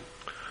 or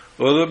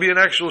there'll be an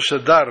actual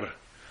shadar,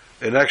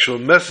 an actual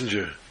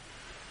messenger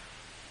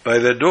by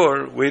their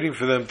door waiting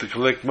for them to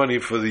collect money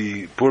for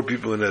the poor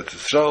people in Eretz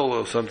Yisrael,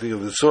 or something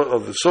of the sort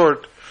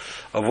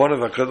of one of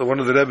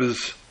the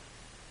Rebbe's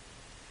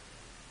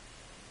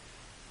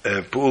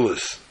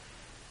pu'ulas.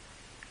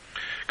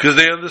 Because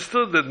they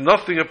understood that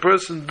nothing a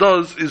person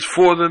does is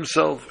for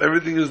themselves.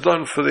 Everything is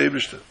done for the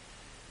Eibishter.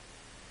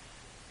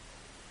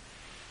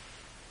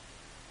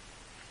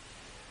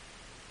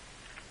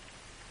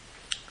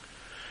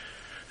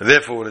 And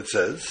therefore when it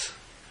says,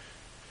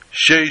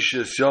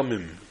 Sheishes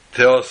Yomim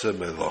Teose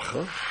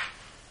Melacha,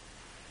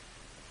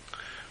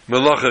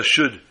 Melacha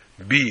should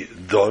be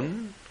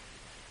done,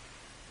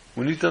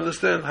 we need to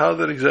understand how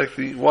that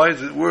exactly, why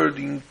is it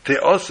wording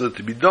Teose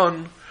to be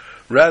done,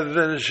 rather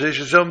than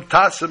Sheishes Yom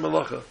Tase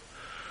Melacha.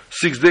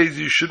 6 days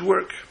you should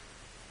work.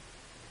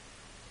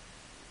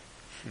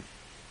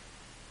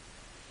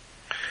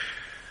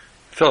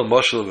 Tell a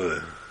mashal of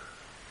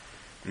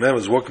a man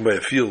was walking by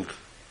a field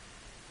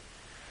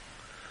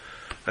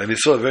and he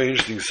saw a very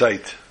interesting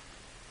sight.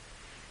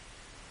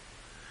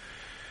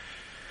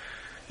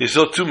 He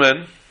saw two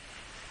men,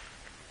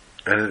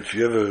 and if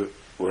you ever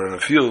were in a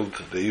field,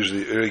 they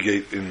usually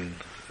irrigate in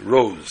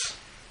rows.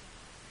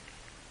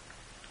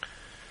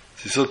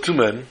 So he saw two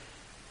men,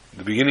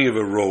 the beginning of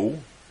a row.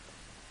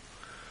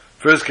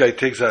 First guy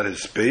takes out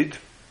his spade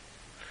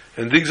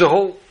and digs a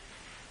hole.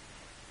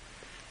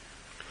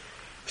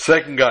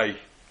 Second guy,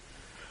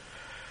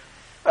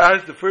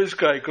 as the first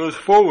guy goes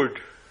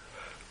forward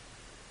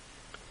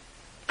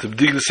to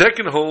dig the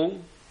second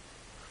hole,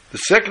 the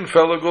second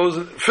fellow goes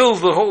and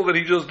fills the hole that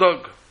he just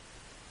dug.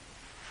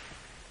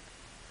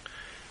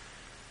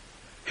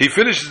 He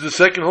finishes the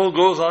second hole,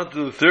 goes on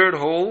to the third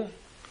hole,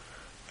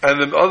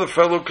 and the other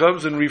fellow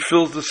comes and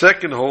refills the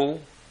second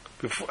hole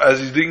as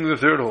he's digging the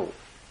third hole.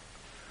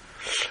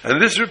 And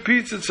this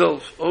repeats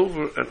itself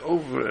over and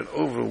over and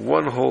over,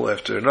 one hole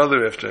after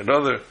another after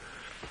another.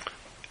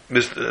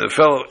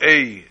 Fellow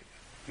A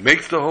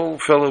makes the hole,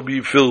 fellow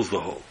B fills the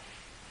hole.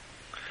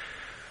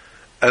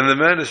 And the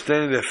man is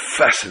standing there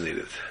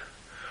fascinated.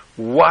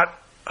 What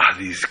are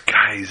these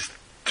guys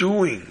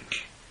doing?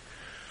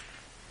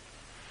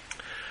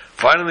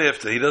 Finally,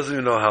 after he doesn't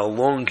even know how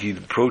long, he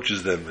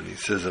approaches them and he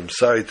says, I'm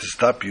sorry to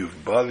stop you,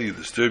 bother you,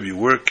 disturb your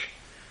work,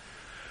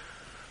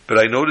 but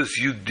I notice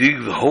you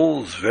dig the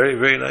holes very,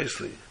 very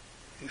nicely.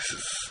 He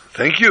says,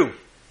 thank you.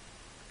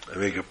 I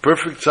make a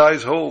perfect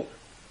size hole.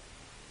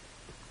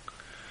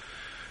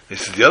 He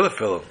says, the other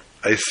fellow,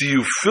 I see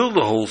you fill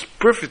the holes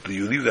perfectly.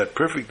 You leave that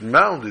perfect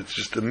mound. It's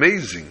just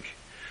amazing.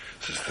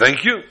 He says,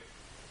 thank you.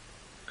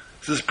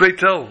 He says, pray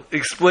tell,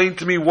 explain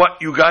to me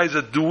what you guys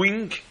are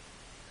doing.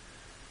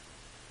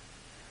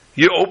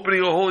 You're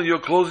opening a hole and you're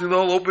closing the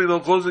hole, opening the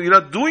hole, closing. You're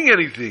not doing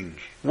anything.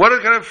 What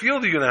kind of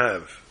field are you going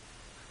to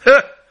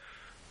have?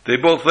 They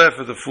both laugh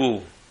at the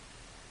fool.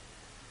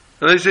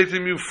 And they say to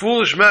him, you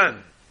foolish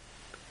man.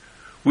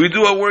 We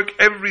do our work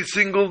every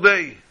single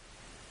day.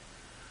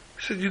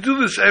 He said, you do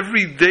this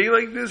every day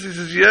like this? He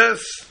says,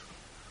 yes.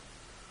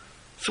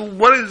 So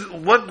what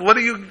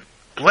are you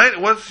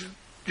plan? What's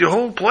your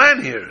whole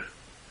plan here?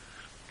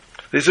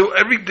 They said, well,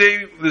 every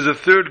day there's a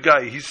third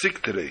guy. He's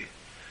sick today.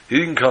 He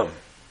didn't come.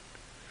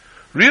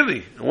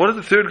 Really? And what did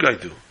the third guy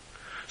do?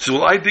 So,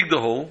 well, I dig the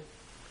hole,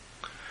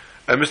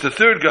 and Mr.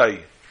 Third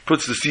guy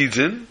puts the seeds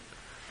in,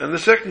 and the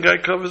second guy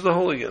covers the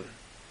hole again.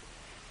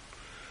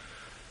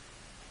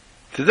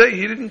 Today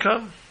he didn't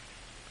come.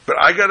 But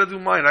I got to do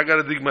mine. I got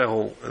to dig my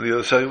hole. And the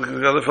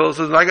other fellow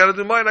says, I got to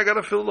do mine. I got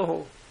to fill the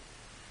hole.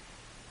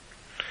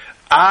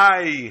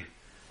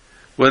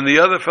 When the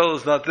other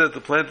fellow's not there to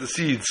plant the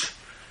seeds,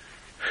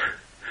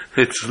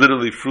 it's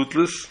literally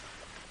fruitless.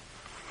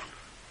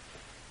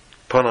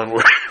 Pun on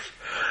words.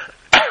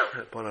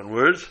 Pun on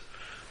words.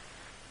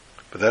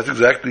 But that's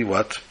exactly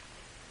what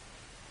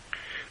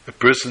a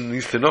person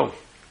needs to know.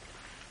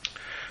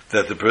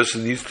 That the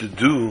person needs to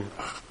do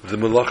the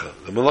melacha.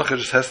 The melacha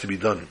just has to be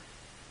done.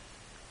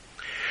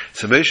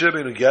 So Moshe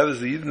Rabbeinu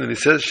gathers the Yidden and he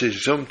says,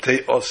 Sheshom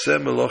te'oseh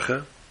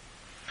melacha.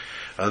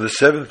 On the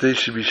seventh day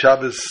should be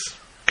Shabbos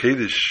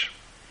Kedish.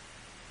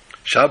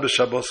 Shabbos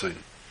Shabbosin.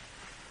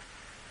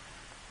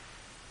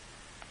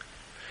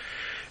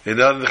 And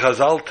now the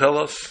Chazal tell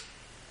us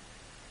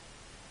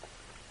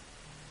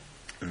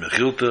in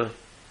Mechilta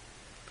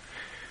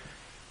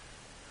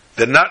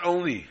that not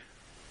only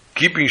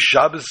keeping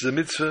Shabbos is a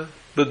mitzvah,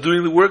 but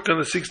doing the work on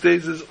the 6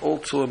 days is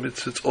also a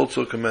mitzvah, it's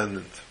also a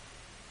commandment.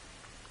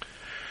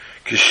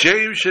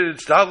 Kishem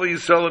shenitztavu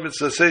Yisrael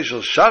mitzvah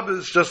shel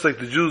Shabbos, just like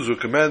the Jews were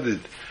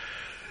commanded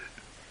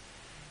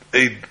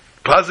a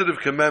positive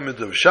commandment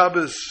of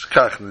Shabbos,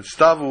 kach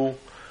nitztavu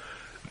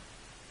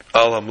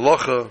al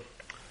hamlocha,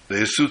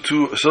 they so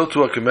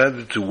too are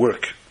commanded to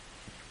work.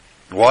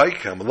 Why?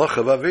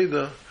 Kamalacha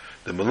v'aveda,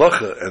 the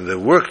malacha and the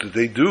work that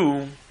they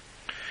do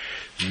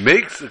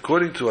makes,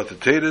 according to what the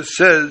Torah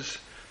says,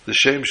 the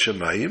Shem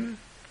Shemayim,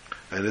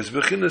 and it's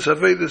bechinas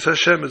avedas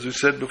Hashem, as we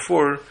said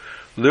before,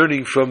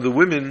 learning from the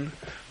women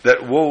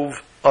that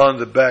wove on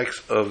the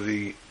backs of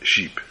the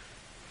sheep.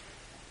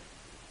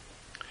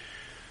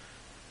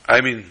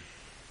 I mean,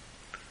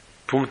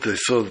 point I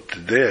saw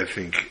today, I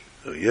think,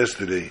 or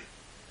yesterday,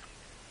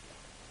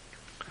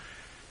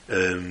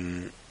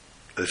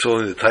 I saw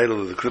in the title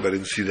of the clip, I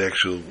didn't see the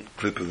actual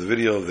clip of the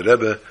video of the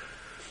Rebbe,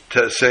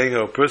 saying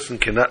a person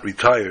cannot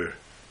retire.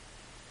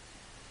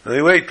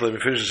 Now wait, let me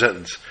finish the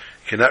sentence.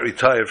 cannot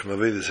retire from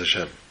Avodas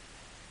Hashem.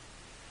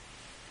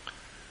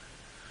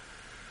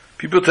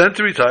 People tend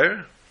to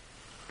retire.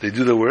 They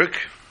do the work.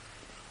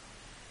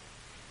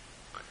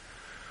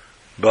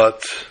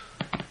 But,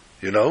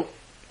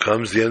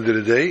 comes the end of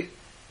the day,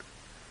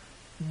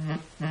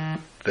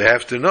 they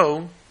have to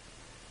know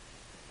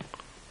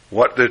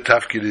what their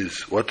tafkid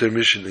is, what their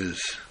mission is.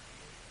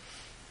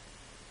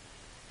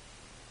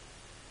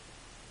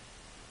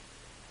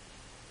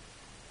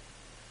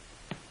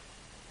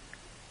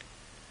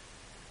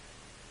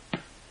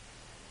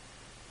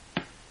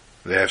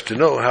 They have to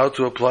know how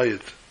to apply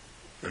it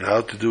and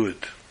how to do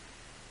it.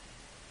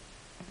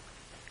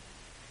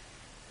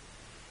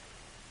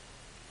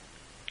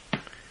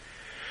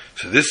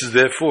 So this is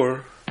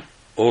therefore,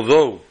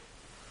 although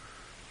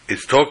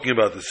it's talking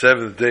about the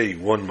seventh day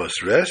one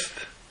must rest,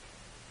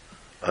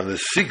 on the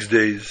 6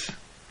 days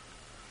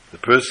the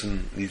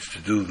person needs to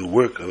do the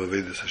work of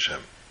Avodas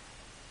Hashem.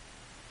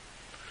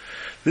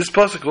 This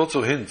pasuk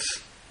also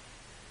hints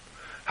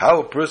how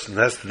a person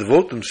has to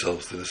devote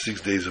themselves to the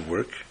 6 days of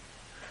work.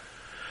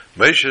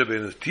 Moshe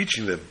Rabbeinu is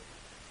teaching them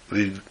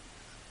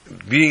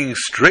being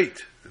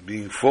straight,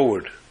 being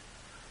forward.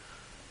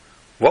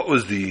 What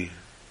was the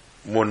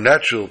more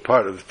natural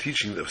part of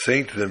teaching, of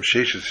saying to them,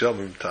 Sheishes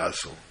Yomim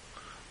Ta'asu,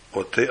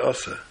 or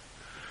Te'asa?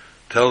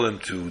 Tell them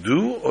to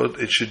do, or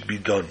it should be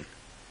done.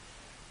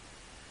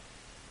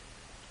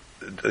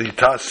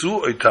 Ta'asu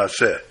or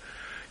Ta'aseh.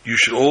 You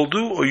should all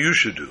do, or you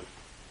should do.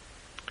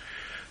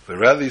 But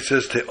rather he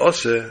says,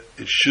 Te'asa,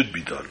 it should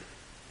be done.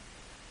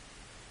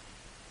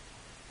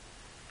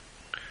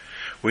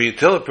 When you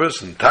tell a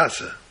person,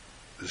 Tasa,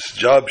 this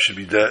job should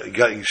be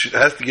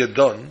has to get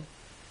done,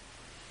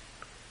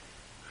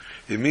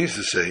 it means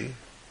to say,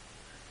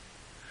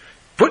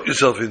 put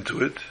yourself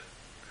into it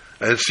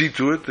and see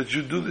to it that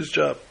you do this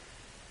job.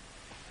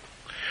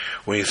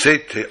 When you say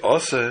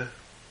Te'asa,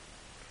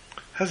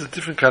 has a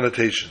different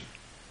connotation.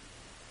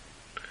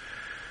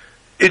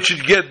 It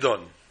should get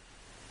done.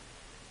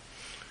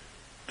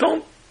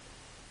 Don't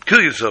kill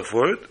yourself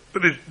for it,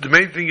 but the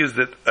main thing is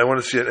that I want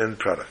to see an end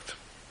product.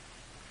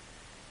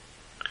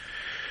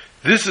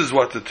 This is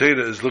what the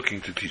Torah is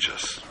looking to teach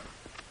us.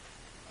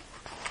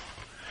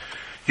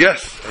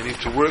 Yes, I need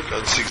to work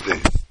on 6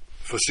 days,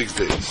 for 6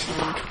 days.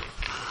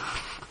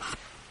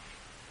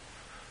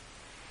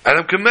 And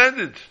I'm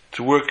commanded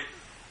to work.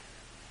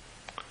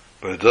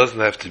 But it doesn't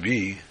have to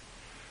be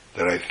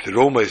that I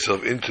throw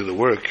myself into the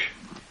work,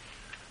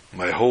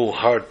 my whole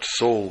heart,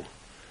 soul,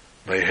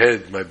 my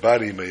head, my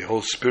body, my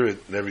whole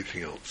spirit, and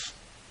everything else.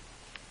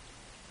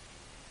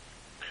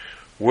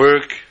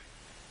 Work,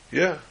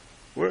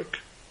 work.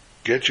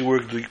 Get your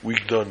work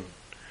week done.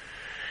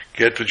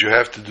 Get what you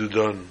have to do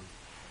done.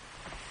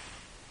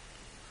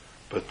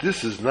 But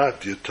this is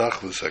not your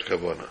tachlis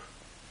hakavana.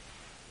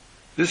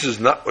 This is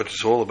not what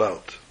it's all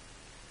about.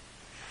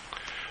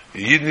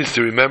 The Yid needs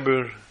to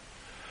remember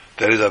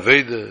that his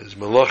aveda, his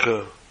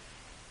malacha,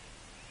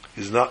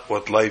 is not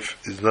what life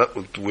is,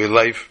 not where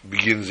life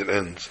begins and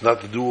ends.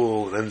 Not the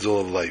do-all and ends all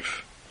of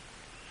life.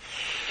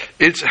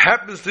 It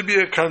happens to be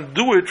a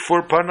conduit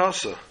for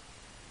parnasa.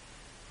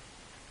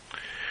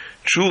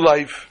 True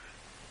life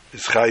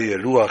is chayei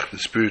ruach, the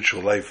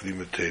spiritual life,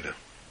 limud Torah,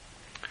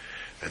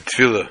 and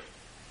tefillah,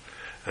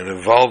 and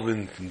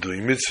involvement in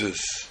doing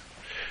mitzvahs,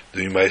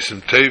 doing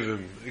ma'asim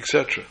tevim,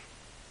 etc.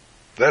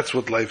 That's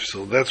what life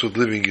is. That's what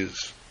living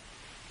is.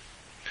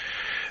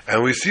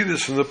 And we see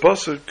this from the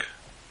pasuk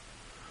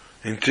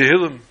in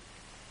Tehillim.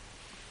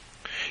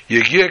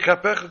 Yegia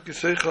kapecha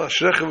kiseicha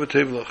ashrecha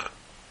v'tevlach.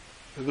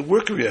 The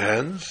work of your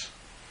hands,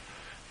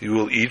 you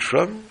will eat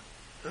from,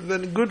 and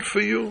then good for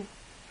you.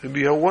 It'll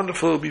be how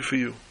wonderful it'll be for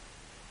you.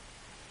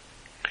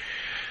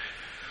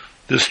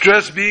 The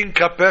stress being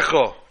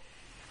kapecha.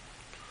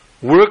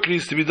 Work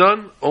needs to be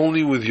done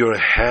only with your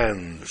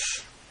hands.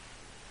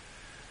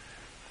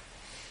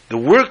 The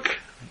work,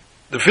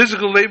 the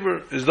physical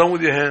labor, is done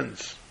with your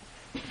hands.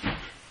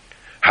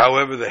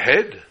 However, the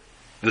head,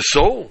 the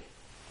soul,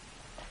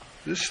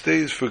 this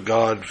stays for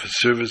God, for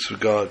service for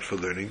God, for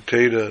learning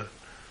Torah.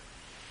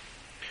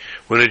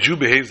 When a Jew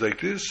behaves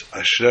like this,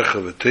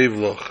 ashrecha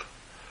v'tevlach,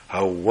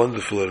 how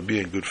wonderful it'll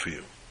be and good for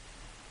you.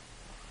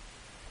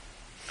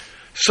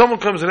 Someone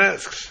comes and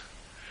asks,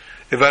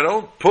 if I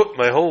don't put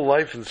my whole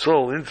life and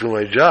soul into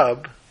my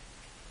job,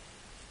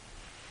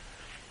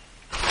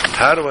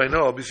 how do I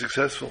know I'll be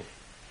successful?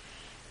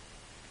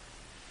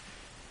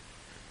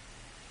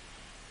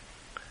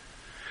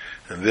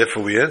 And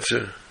therefore we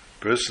answer,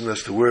 person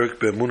has to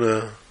work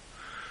be'emunah,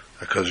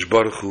 HaKadosh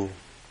Baruch Hu.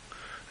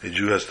 A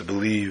Jew has to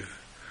believe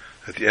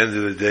at the end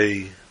of the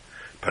day,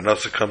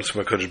 parnasa comes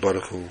from HaKadosh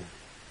Baruch Hu.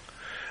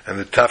 And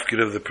the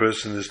tafkid of the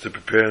person is to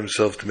prepare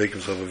himself to make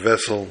himself a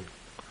vessel.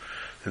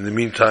 In the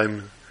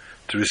meantime,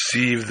 to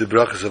receive the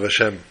brachas of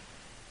Hashem.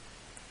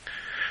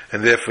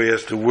 And therefore he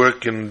has to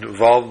work and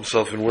involve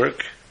himself in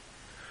work.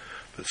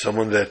 But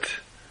someone that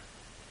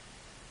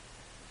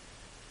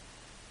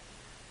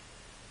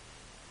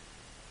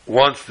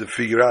wants to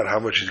figure out how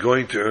much he's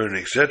going to earn,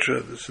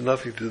 etc., this is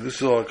nothing to, this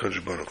is all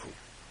HaKadosh Baruch Hu.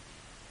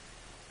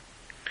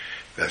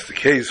 That's the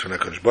case when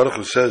HaKadosh Baruch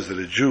Hu says that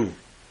a Jew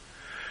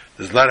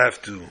does not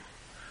have to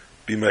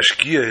be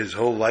mashkia his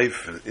whole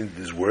life in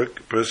his work.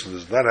 A person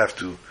does not have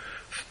to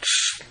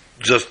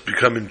just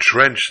become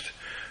entrenched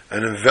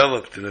and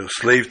enveloped and a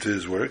slave to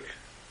his work.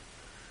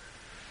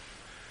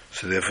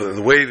 So therefore,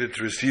 the way that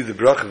to receive the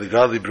bracha, the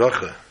godly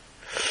bracha,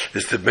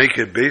 is to make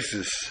a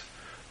basis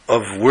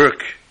of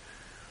work,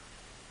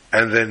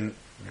 and then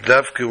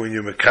dafka when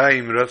you're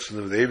mekayim ratzon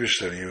of the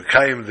Eibishter, you're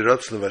mekayim the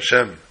ratzon of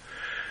Hashem,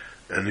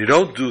 and you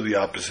don't do the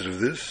opposite of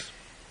this,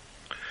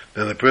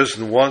 then the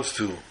person who wants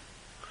to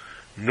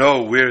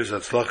know where his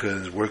hatzlacha in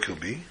his work will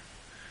be,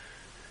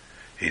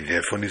 he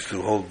therefore needs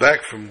to hold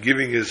back from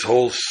giving his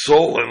whole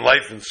soul and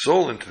life and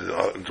soul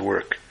into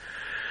work.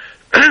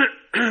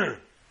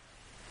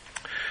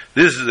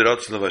 This is the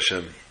ratzon of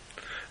Hashem,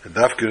 and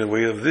dafka in the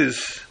way of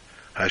this,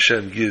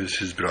 Hashem gives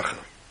his bracha.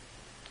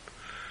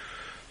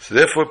 So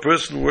therefore, a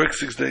person works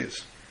 6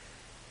 days,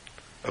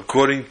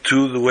 according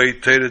to the way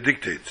Torah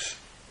dictates.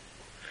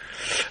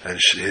 And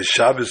his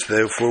Shabbos,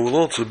 therefore, will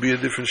also be a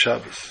different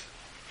Shabbos.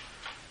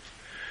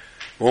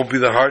 Won't be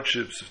the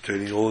hardships of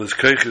turning all his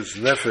keiches,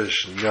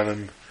 nefesh, and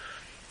yanim,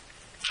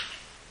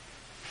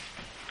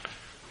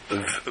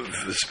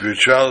 of the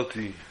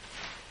spirituality.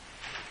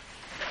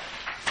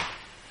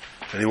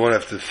 And he won't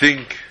have to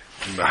think,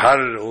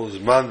 maharer all his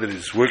man that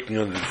he's working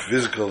on the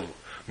physical,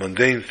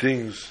 mundane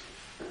things.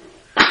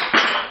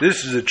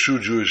 This is a true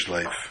Jewish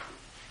life.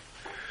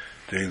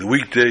 During the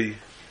weekday,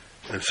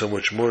 and so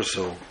much more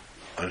so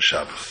on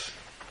Shabbos.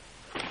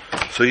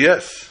 So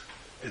yes,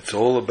 it's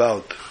all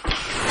about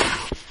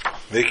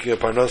making a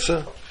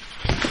parnasa,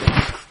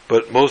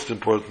 but most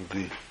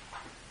importantly,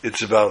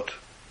 it's about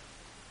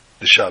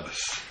the Shabbos.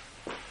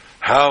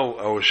 How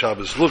our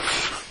Shabbos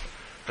looks,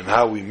 and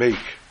how we make,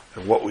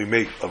 and what we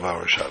make of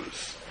our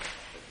Shabbos.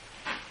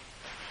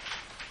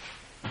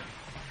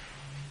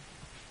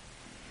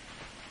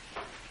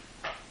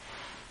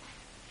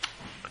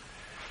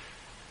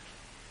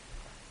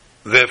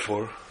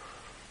 Therefore,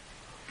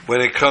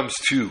 when it comes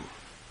to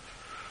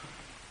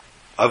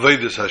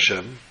Avodas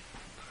Hashem,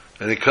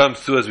 and it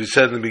comes to, as we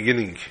said in the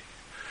beginning,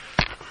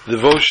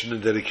 devotion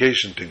and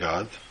dedication to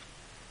God,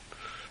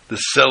 the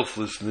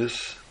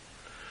selflessness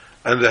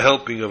and the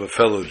helping of a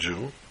fellow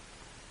Jew,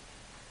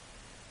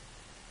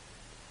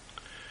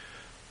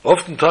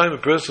 oftentimes a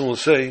person will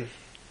say,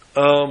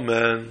 oh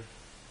man,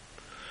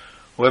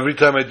 well, every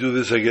time I do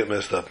this I get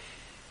messed up.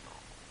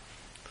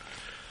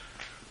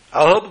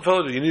 I'll help a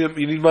fellow Jew.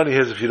 You need money,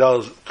 here's a few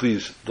dollars,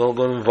 please. Don't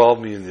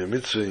involve me in your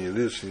mitzvah, in your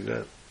this, and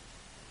that.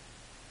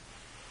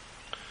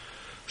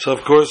 So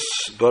of course,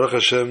 Baruch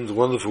Hashem, the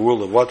wonderful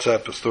world of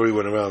WhatsApp, a story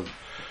went around.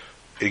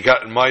 It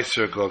got in my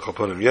circle, I'll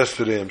call him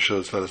yesterday. I'm sure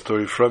it's not a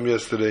story from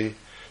yesterday.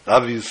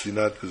 Obviously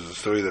not, because it's a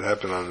story that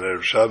happened on an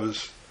Erev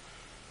Shabbos.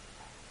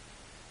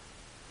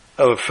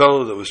 Of a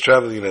fellow that was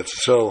traveling in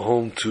Etzisrael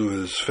home to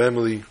his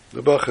family,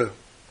 the Bacha.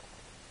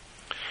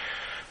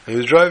 And he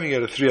was driving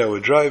at a 3-hour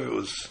drive. It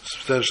was a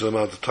substantial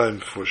amount of time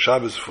before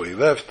Shabbos, before he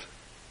left.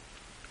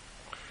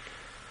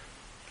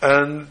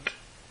 And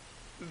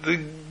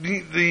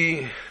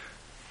the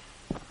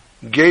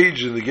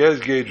gauge, and the gas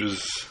gauge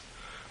was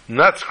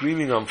not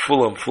screaming, I'm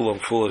full,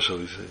 shall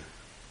we say.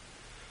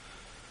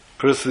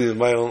 Personally, in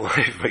my own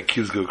life, my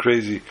kids go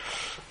crazy.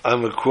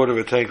 I'm a quarter of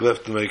a tank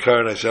left in my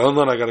car, and I say, oh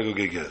no, I gotta go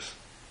get gas.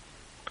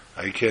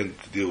 I can't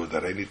deal with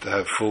that. I need to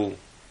have full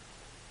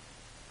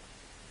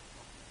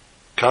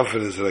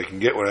confidence that I can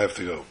get where I have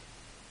to go.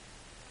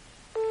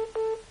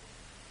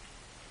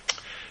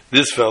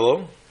 This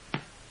fellow,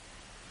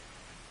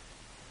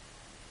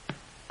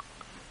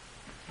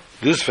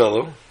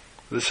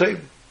 the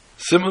same,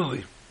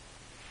 similarly.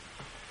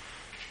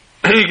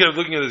 He kept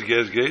looking at his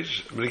gas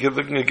gauge, but he kept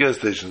looking at gas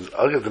stations.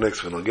 I'll get the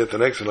next one, I'll get the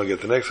next one, I'll get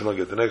the next one, I'll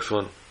get the next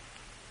one.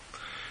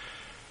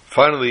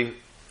 Finally,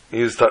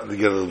 he was starting to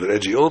get a little bit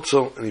edgy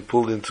also, and he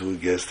pulled into a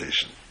gas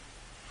station.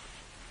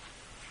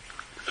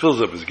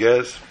 Fills up his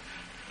gas,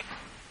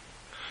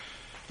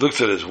 looks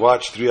at his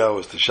watch, 3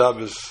 hours to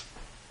Shabbos.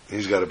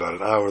 He's got about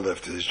an hour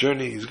left to his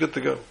journey. He's good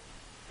to go.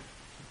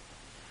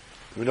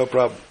 No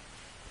problem.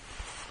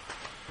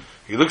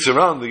 He looks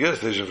around the gas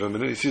station for a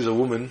minute. He sees a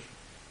woman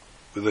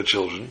with her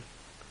children,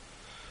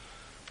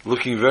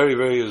 looking very,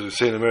 very, as we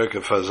say in America,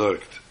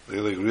 fazorkt. They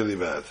look really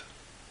bad.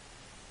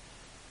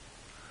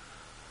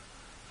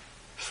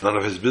 It's none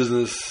of his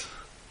business.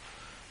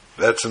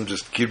 That's him.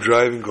 Just keep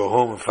driving, go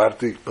home, and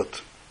fartig.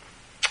 But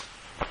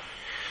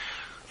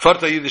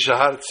farta Yiddish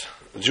heart,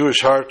 a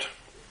Jewish heart.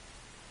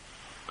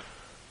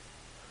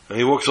 And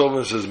he walks over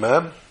and says,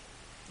 "Ma'am,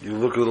 you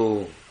look a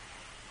little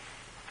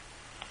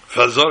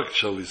fazorkt,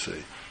 shall we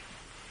say?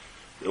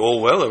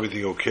 All well?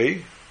 Everything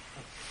okay?"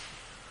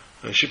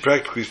 And she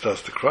practically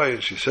starts to cry,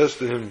 and she says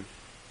to him,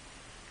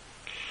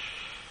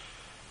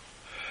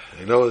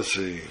 "I know it's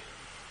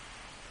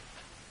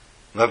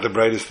not the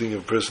brightest thing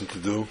of a person to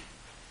do.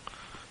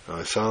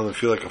 I sound and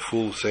feel like a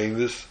fool saying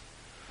this.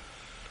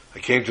 I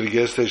came to the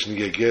gas station to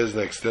get gas,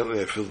 and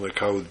accidentally I filled my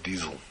car with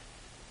diesel.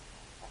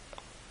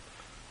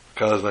 The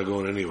car's not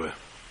going anywhere."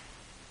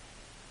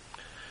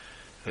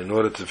 In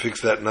order to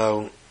fix that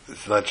now,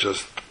 it's not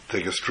just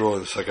take a straw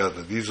and suck out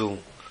the diesel.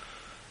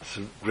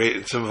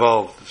 It's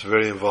involved. It's a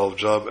very involved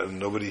job, and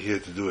nobody here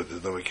to do it.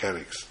 There's no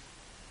mechanics.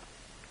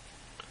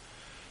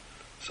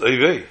 So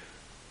Ivei,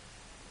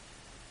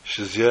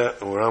 she says, yeah,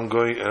 where I'm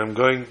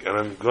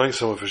going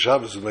somewhere for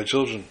Shabbos with my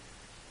children.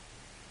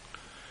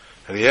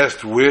 And he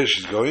asked where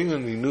she's going,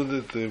 and he knew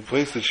that the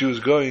place that she was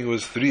going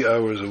was 3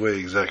 hours away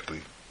exactly.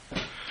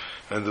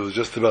 And there was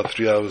just about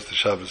 3 hours to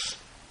Shabbos.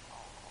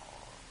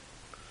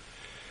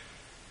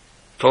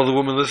 Told the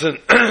woman, listen,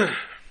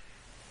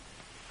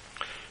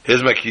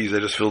 here's my keys, I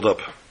just filled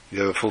up. You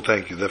have a full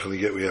tank, you definitely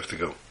get where you have to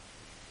go.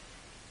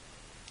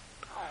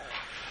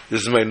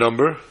 This is my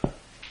number.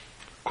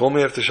 Call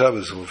me after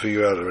Shabbos and we'll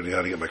figure out already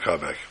how to get my car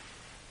back.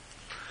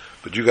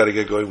 But you got to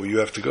get going where you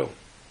have to go.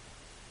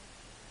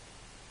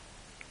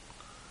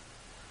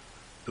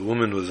 The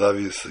woman was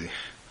obviously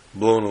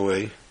blown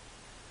away,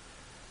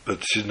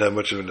 but she didn't have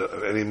much of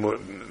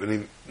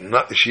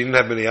she didn't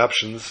have many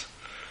options,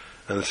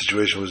 and the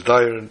situation was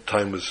dire, and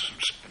time was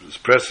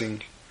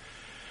pressing.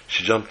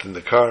 She jumped in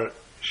the car,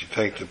 she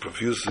thanked him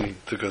profusely,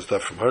 took her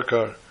stuff from her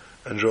car,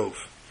 and drove.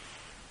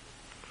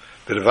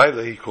 The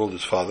Revaila, he called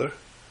his father,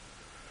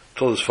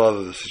 told his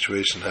father the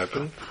situation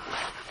happened,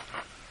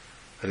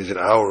 and he's an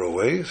hour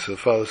away, so the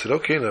father said,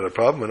 okay, not a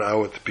problem, an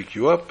hour to pick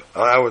you up,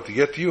 an hour to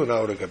get to you, an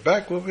hour to get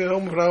back, we'll be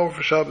home for an hour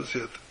for Shabbos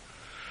yet.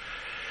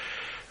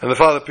 And the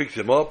father picked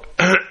him up,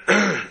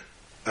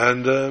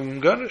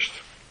 and garnished.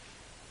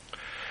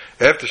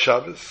 After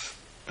Shabbos,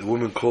 the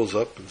woman calls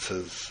up and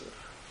says,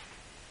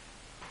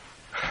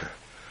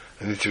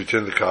 I need to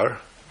return the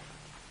car.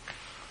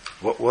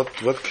 What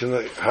can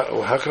I,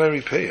 how can I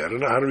repay? I don't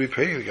know how to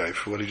repay the guy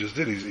for what he just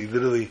did. He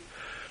literally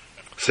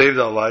saved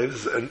our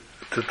lives, and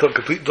to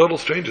complete total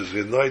strangers. We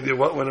had no idea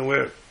what, when, and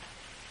where.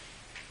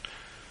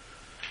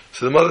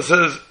 So the mother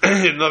says,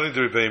 he had nothing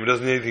to repay him. He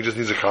doesn't need anything, he just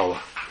needs a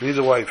kala. He needs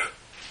a wife.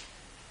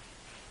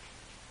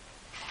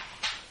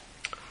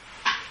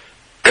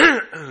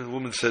 And the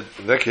woman said,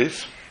 in that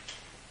case,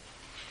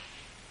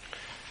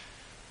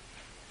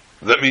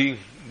 let me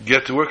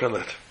get to work on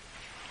that.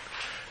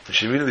 And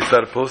she immediately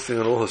started posting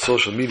on all her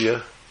social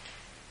media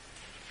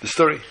the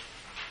story.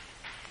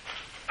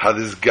 How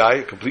this guy,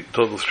 a complete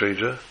total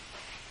stranger,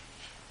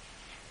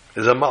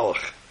 is a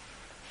malach.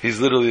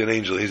 He's literally an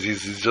angel.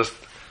 He's just,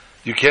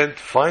 you can't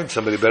find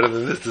somebody better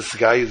than this. This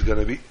guy is going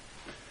to be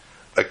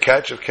a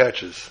catch of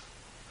catches.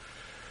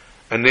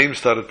 And names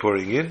started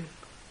pouring in,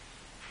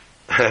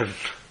 and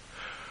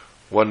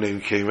one name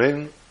came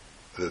in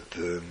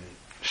that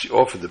she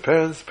offered the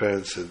parents.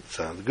 Parents said,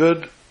 sounds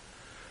good.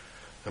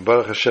 And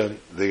Baruch Hashem,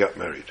 they got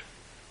married.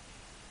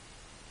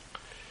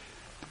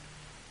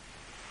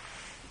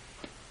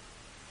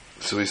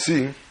 So we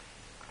see,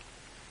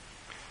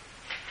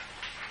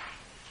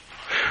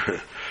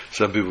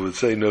 some people would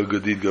say no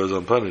good deed goes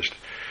unpunished.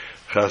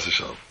 Chas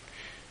v'shalom.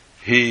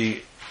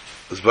 He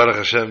was Baruch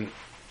Hashem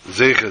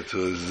zeicher to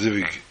his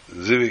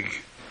zivig,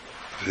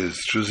 his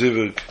true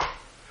zivig,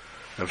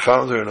 and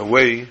found her in a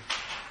way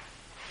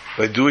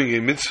by doing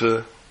a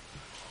mitzvah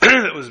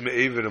that was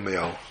me'ever and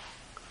me'al,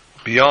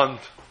 beyond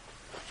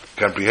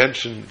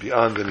comprehension,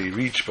 beyond any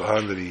reach,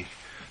 beyond any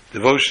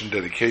devotion,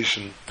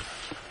 dedication.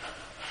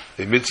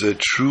 A mitzvah,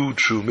 true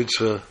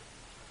mitzvah,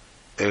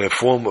 in a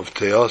form of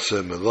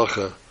te'asa,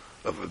 melacha,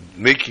 of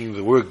making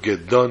the work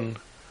get done.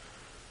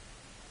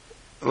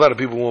 A lot of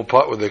people won't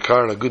part with their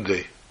car on a good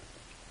day,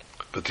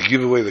 but to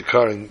give away the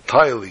car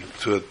entirely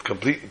to a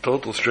complete and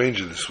total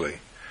stranger this way,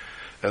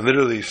 and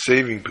literally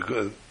saving,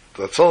 because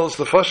that's all it's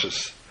the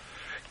fashis,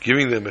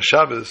 giving them a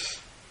Shabbos,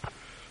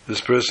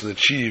 this person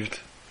achieved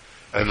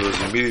and was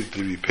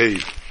immediately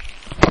repaid.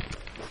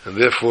 And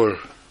therefore,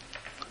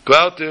 go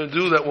out there and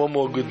do that one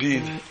more good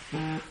deed.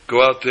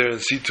 Go out there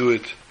and see to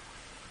it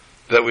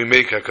that we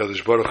make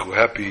HaKadosh Baruch Hu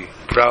happy,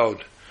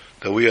 proud,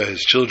 that we are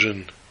His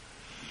children.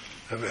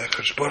 And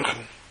HaKadosh Baruch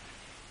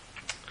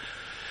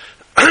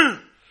Hu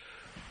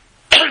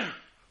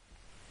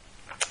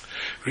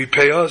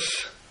repay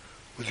us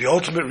with the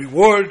ultimate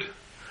reward,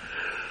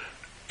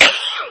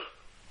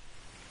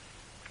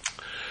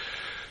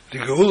 the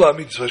Geula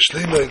Mitzvah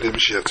Shlema, the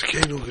Mashiach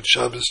Tzidkeinu. Good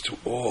Shabbos to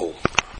all.